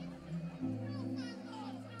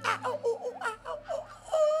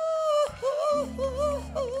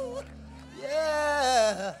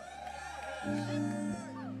 Yeah.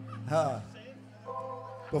 Huh.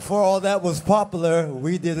 Before all that was popular,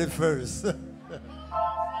 we did it first.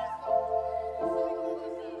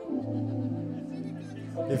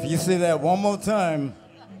 If you say that one more time,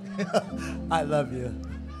 I love you.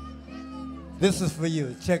 This is for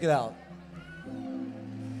you. Check it out.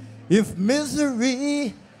 If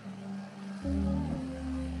misery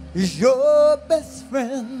is your best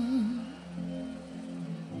friend,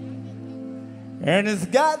 and it's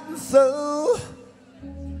gotten so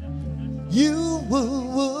you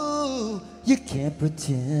can't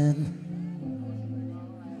pretend.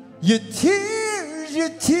 Your tears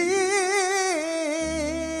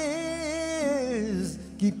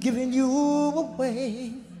keep giving you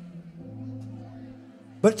away,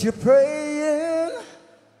 but you're praying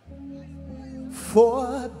for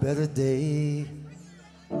a better day.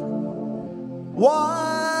 Why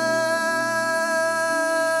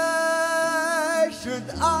should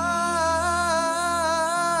I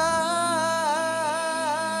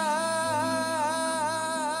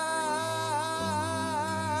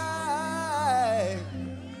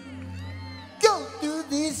go through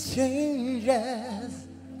these changes,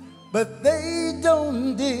 but they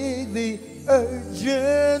don't dig the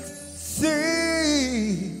urgency?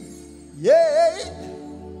 Yeah,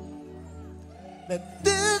 that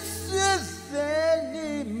this is an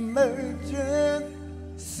emergency.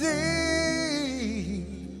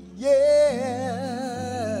 Yeah.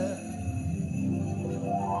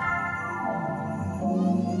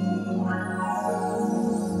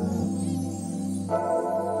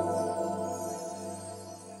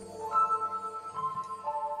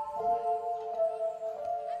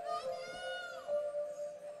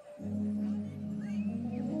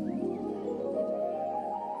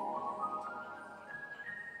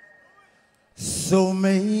 So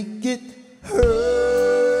make it hurt.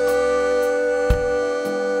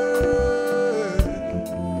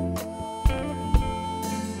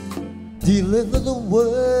 Deliver the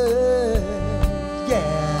word,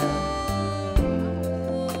 yeah.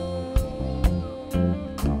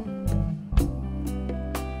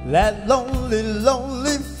 That lonely,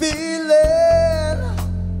 lonely feeling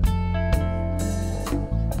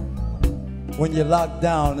when you're locked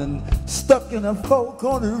down and stuck in a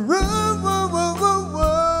four-corner room.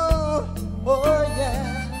 Oh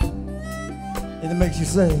yeah, and it makes you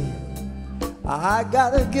say, I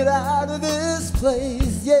gotta get out of this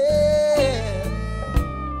place, yeah.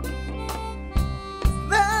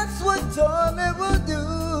 That's what torment will do.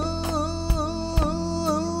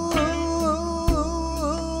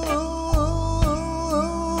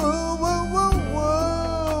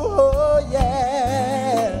 Oh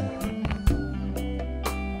yeah.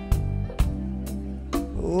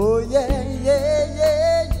 Oh yeah, yeah,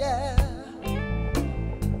 yeah, yeah.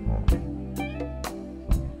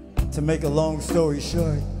 To make a long story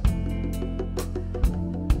short,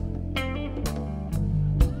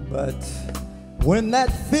 but when that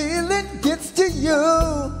feeling gets to you,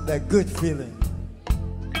 that good feeling,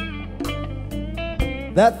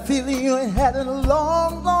 that feeling you ain't had in a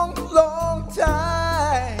long, long, long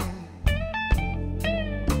time,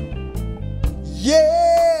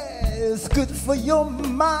 yeah, it's good for your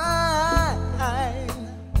mind.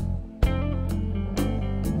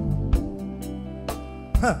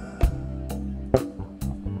 Huh.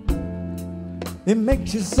 It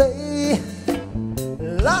makes you say,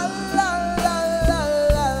 la la la la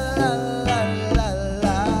la la la la la la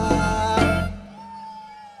la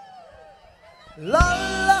la la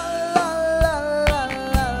la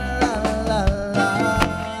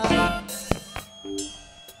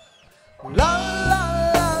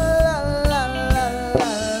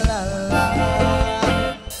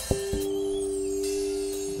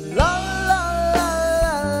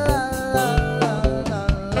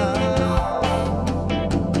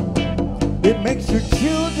It makes your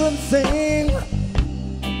children sing,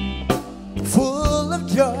 full of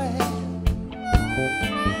joy.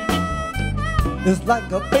 It's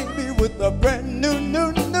like a baby with a brand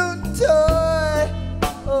new toy.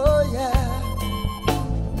 Oh yeah.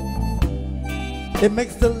 It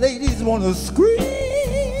makes the ladies want to scream.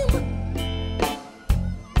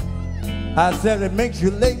 I said it makes you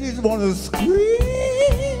ladies want to scream.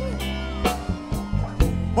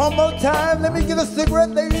 One more time, let me get a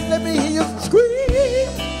cigarette, ladies, let me hear you scream.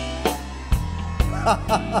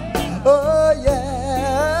 Oh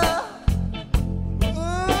yeah.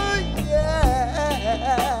 Oh yeah.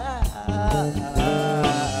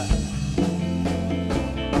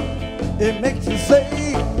 It makes you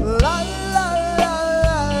say la la la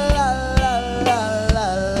la la la la la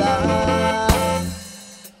la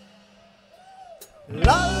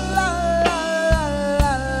la.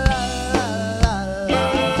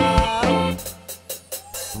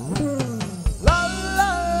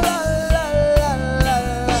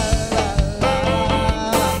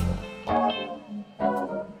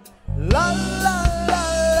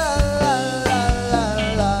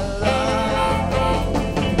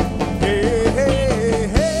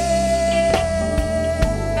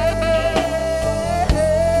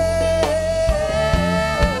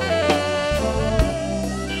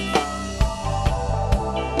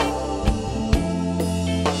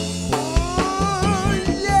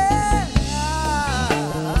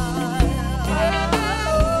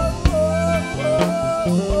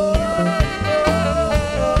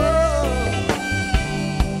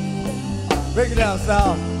 Break it down,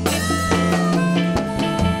 Sal.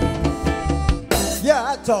 Yeah,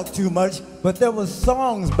 I talk too much, but there was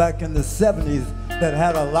songs back in the 70s that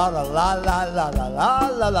had a lot of la la la la la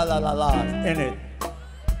la la la la la in it.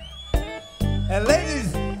 And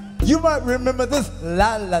ladies, you might remember this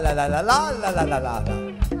la la la la la la la la la la.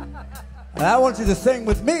 And I want you to sing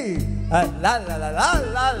with me. La la la la la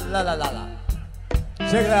la la la la.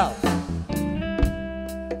 Check it out.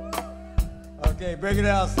 Okay, break it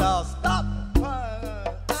out, Sal. Stop.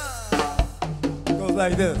 It goes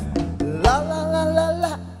like this. La la la la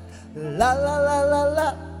la. La la la la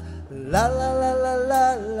la. La la la la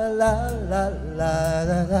la la la la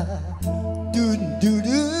la la. Do do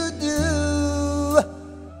do do.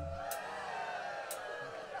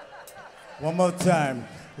 One more time.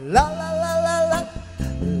 La la la la la.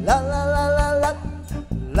 La la la la la.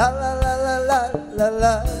 La la la la la la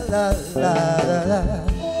la la la la.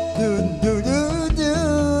 Do do do do.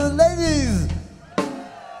 Ladies,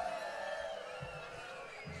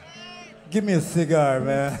 give me a cigar,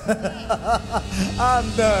 man.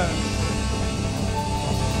 I'm done.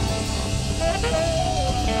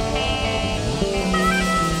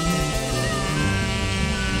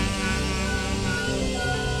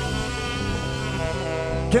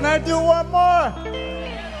 Can I do one more?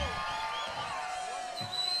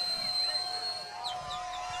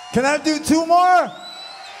 Can I do two more?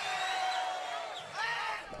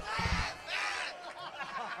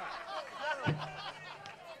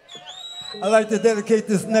 I'd like to dedicate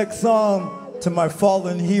this next song to my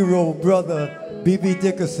fallen hero brother, B.B.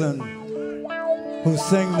 Dickerson, who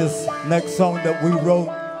sang this next song that we wrote.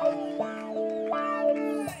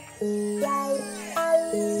 Yeah,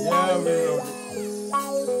 we wrote it.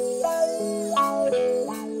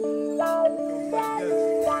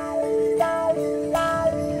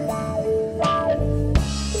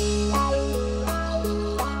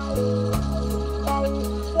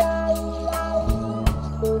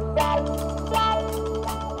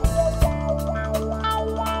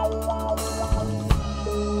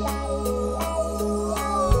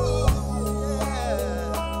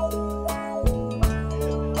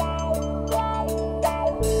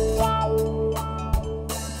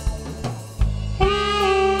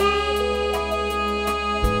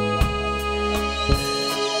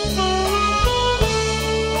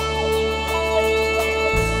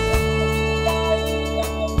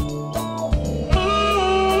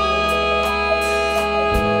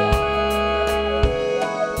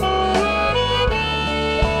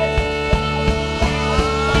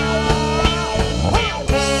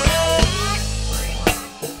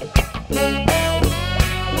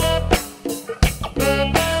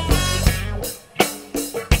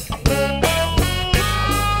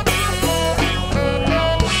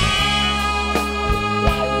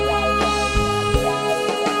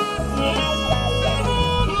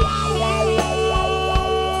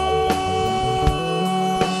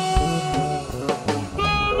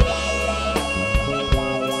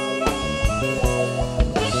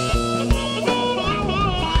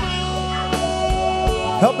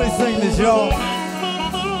 Help me sing this, y'all.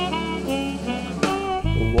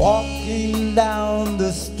 Walking down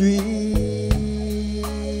the street,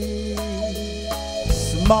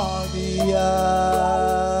 smoggy-eyed,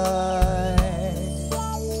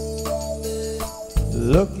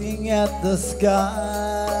 looking at the sky,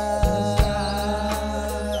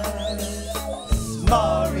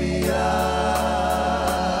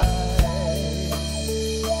 smoggy-eyed,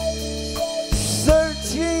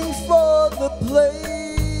 searching for the place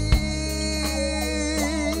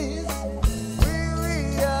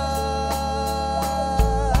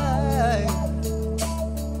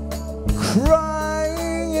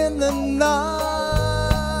crying in the night,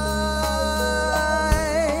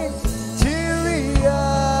 teary-eyed.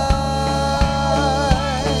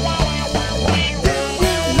 Did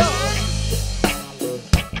you know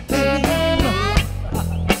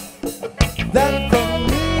that for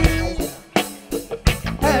me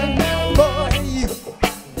and for you,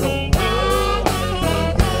 the world is a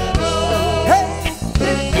ghetto? Hey,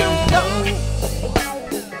 did you know?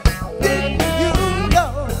 Did you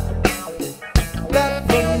know that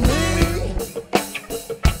for me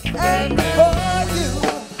and for you,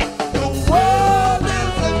 the world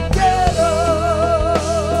is a ghetto?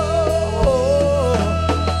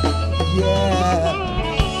 Yeah.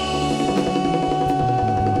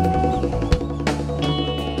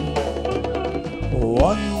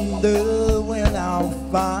 Wonder when I'll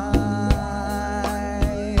find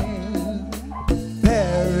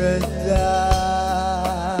paradise.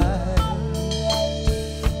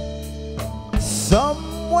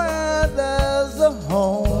 Somewhere there's a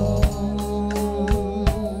home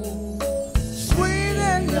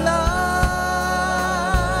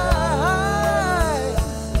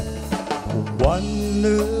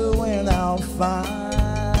find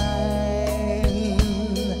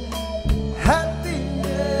happiness.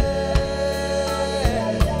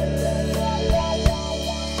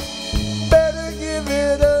 Better give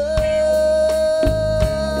it up.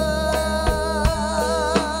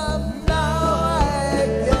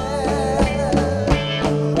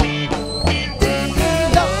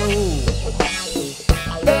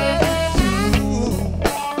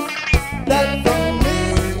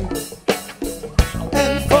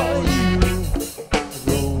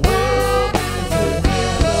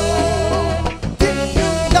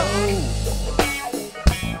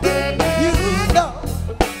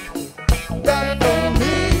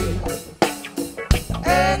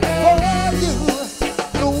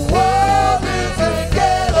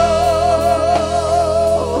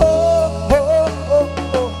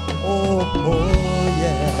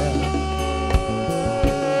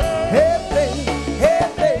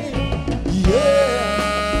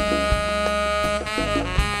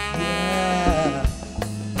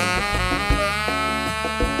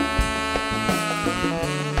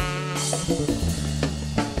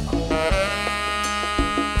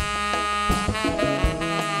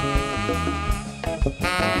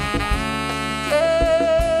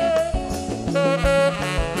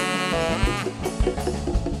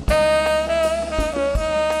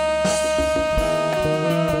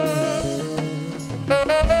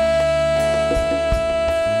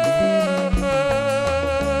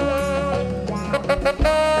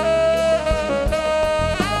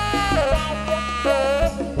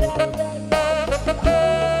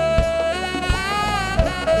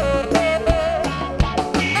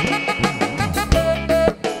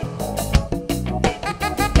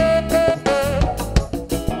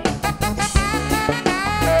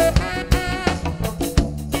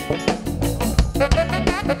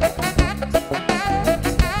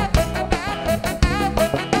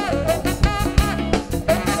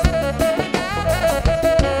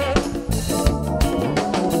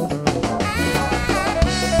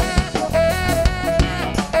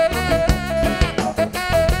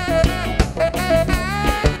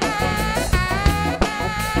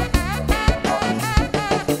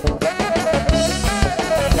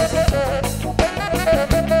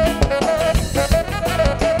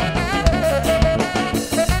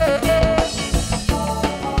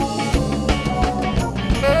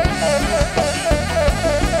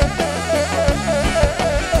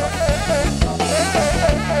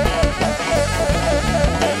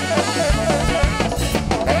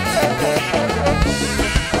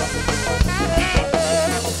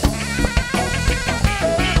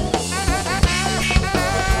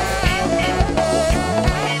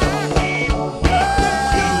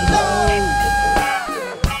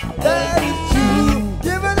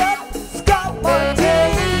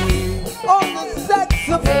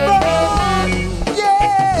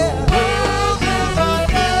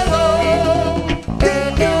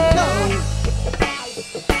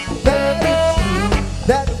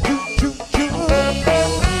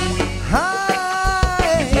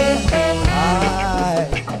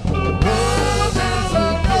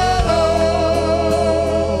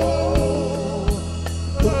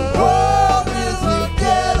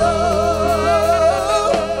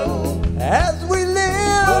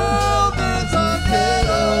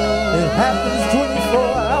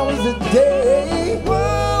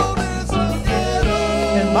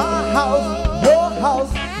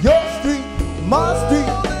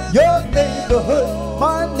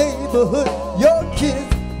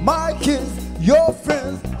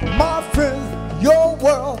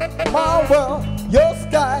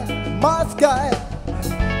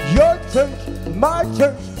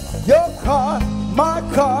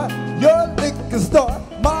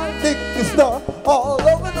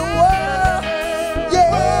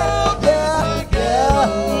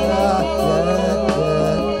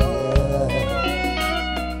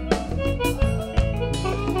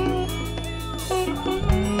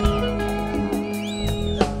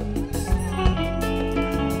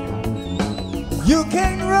 You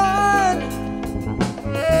can't run.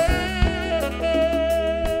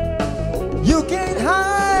 You can't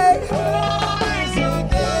hide.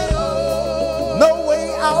 No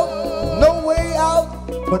way out, no way out,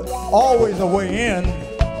 but always a way in.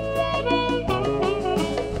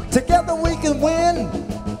 Together we can win,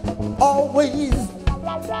 always.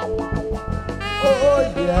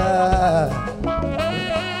 Oh yeah.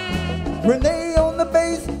 Renee on the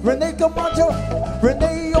bass, Renee Camacho.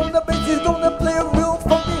 Renee on the bass, he's gonna play a real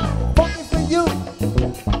funky, funky for you.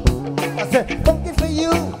 I said funky for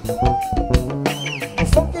you.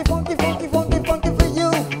 Funky, funky, funky, funky, funky for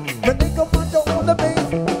you. Renee Camacho on the bass.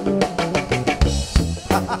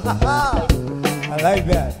 I like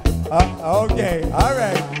that. Okay, all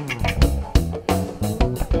right.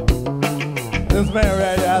 This man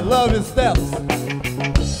right here, I love his steps.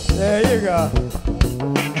 There you go.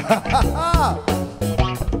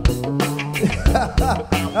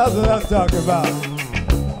 That's what I'm talking about.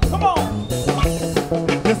 Come on.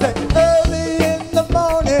 You say early in the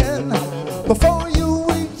morning, before you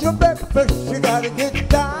eat your breakfast, you gotta get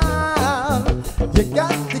down. You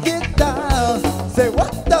got to get down. Say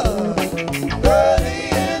what the? Early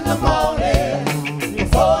in the morning,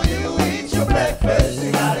 before you eat your breakfast,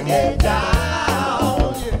 you gotta get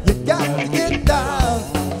down. You got to get down.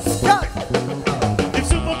 Scott. If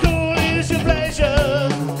super cool is your pleasure,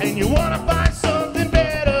 and you wanna find something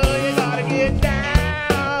better, you gotta get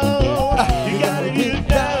down. You gotta get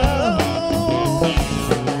down.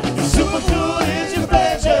 If super cool is your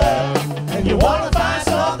pleasure, and you wanna find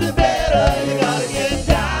something better, you gotta get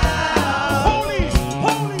down. Police,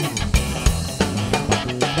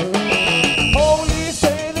 Holy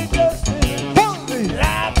Saint Justice. Holy.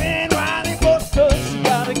 laughing while they bust us. You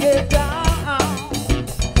gotta get down.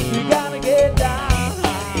 You gotta get down.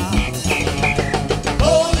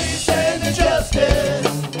 Police and the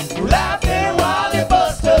justice, laughing while they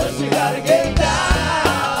bust us. You gotta get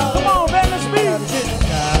down. Come on, Venice Beach.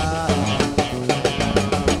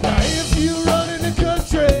 Now if you run in the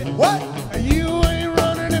country, What? and you ain't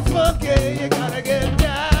running it funky, you gotta get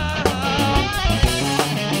down.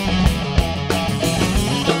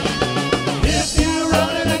 If you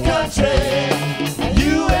run in the country,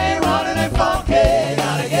 you ain't running it funky. You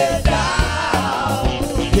gotta get down.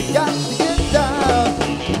 You got to get down.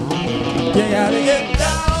 You gotta get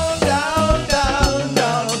Down, down, down,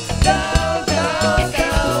 down, down, down,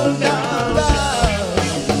 down, down, down.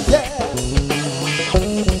 yeah.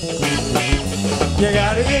 You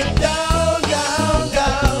gotta get Down, down,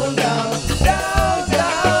 down, down, down,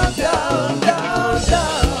 down, down, down,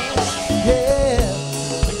 down. yeah.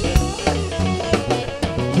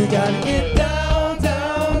 You gotta get Down,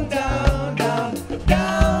 down, down, down,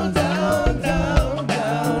 down, down, down, down,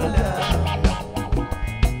 down.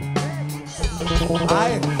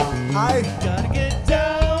 I Gotta get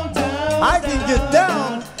down, down. I can get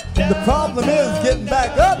down. The problem is getting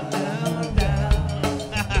back up.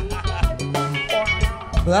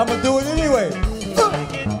 But I'm gonna do it anyway. Down,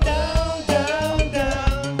 down,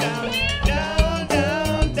 down, down, down,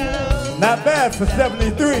 down, down. Not bad for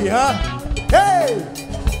 73, huh? Hey!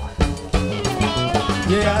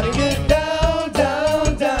 You gotta get Down,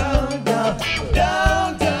 down, down, down,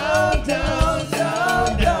 down, down, down,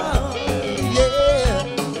 down, down. yeah.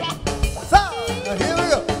 So, now here we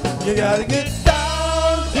go. You gotta get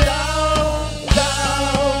Down, down,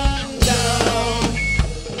 down, down,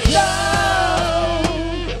 down,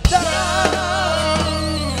 down,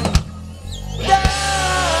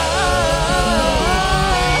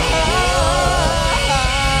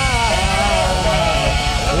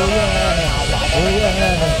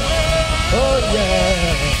 Oh yeah.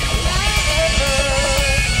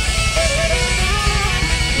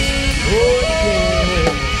 Oh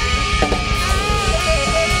yeah.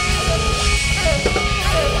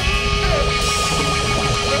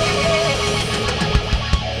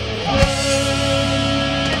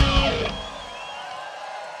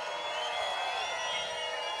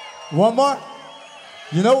 One more?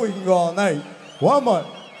 You know we can go all night. One more.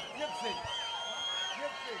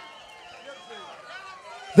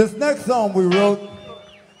 This next song we wrote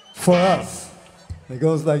for us. It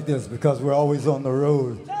goes like this because we're always on the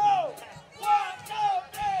road.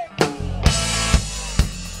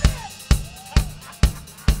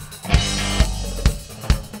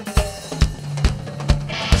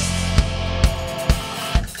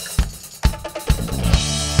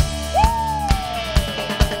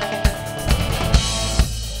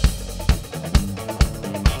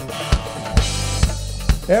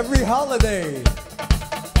 Every holiday,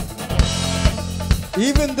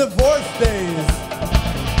 even divorce days,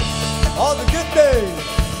 all the good days.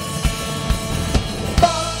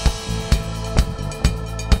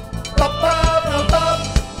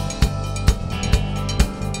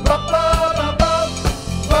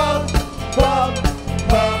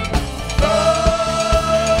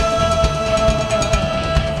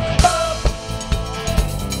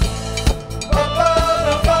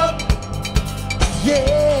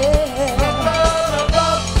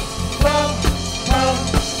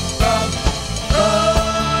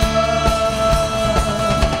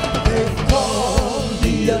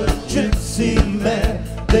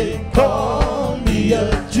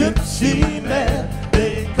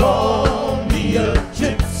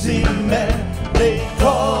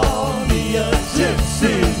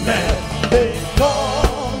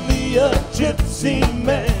 gypsy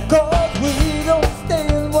man. 'Cause we don't stay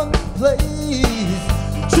in one place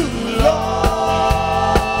too long.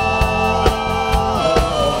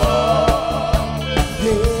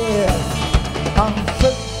 Yeah, I'm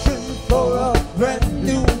searching for a brand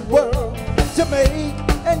new world to make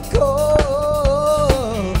and call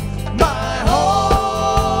my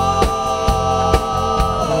home.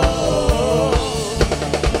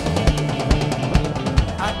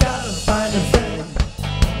 I gotta find a friend,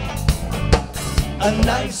 a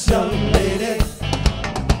nice young lady.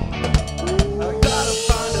 I gotta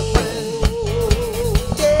find a friend,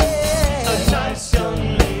 yeah, a nice young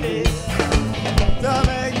lady to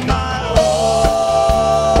make my home.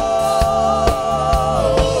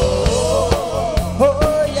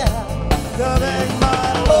 Oh yeah, to make my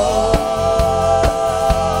home.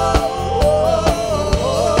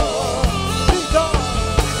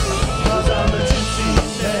 Because I'm a gypsy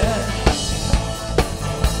man.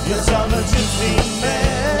 Yes, I'm a gypsy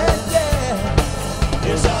man. Yeah.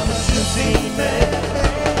 Yes, I'm a gypsy man.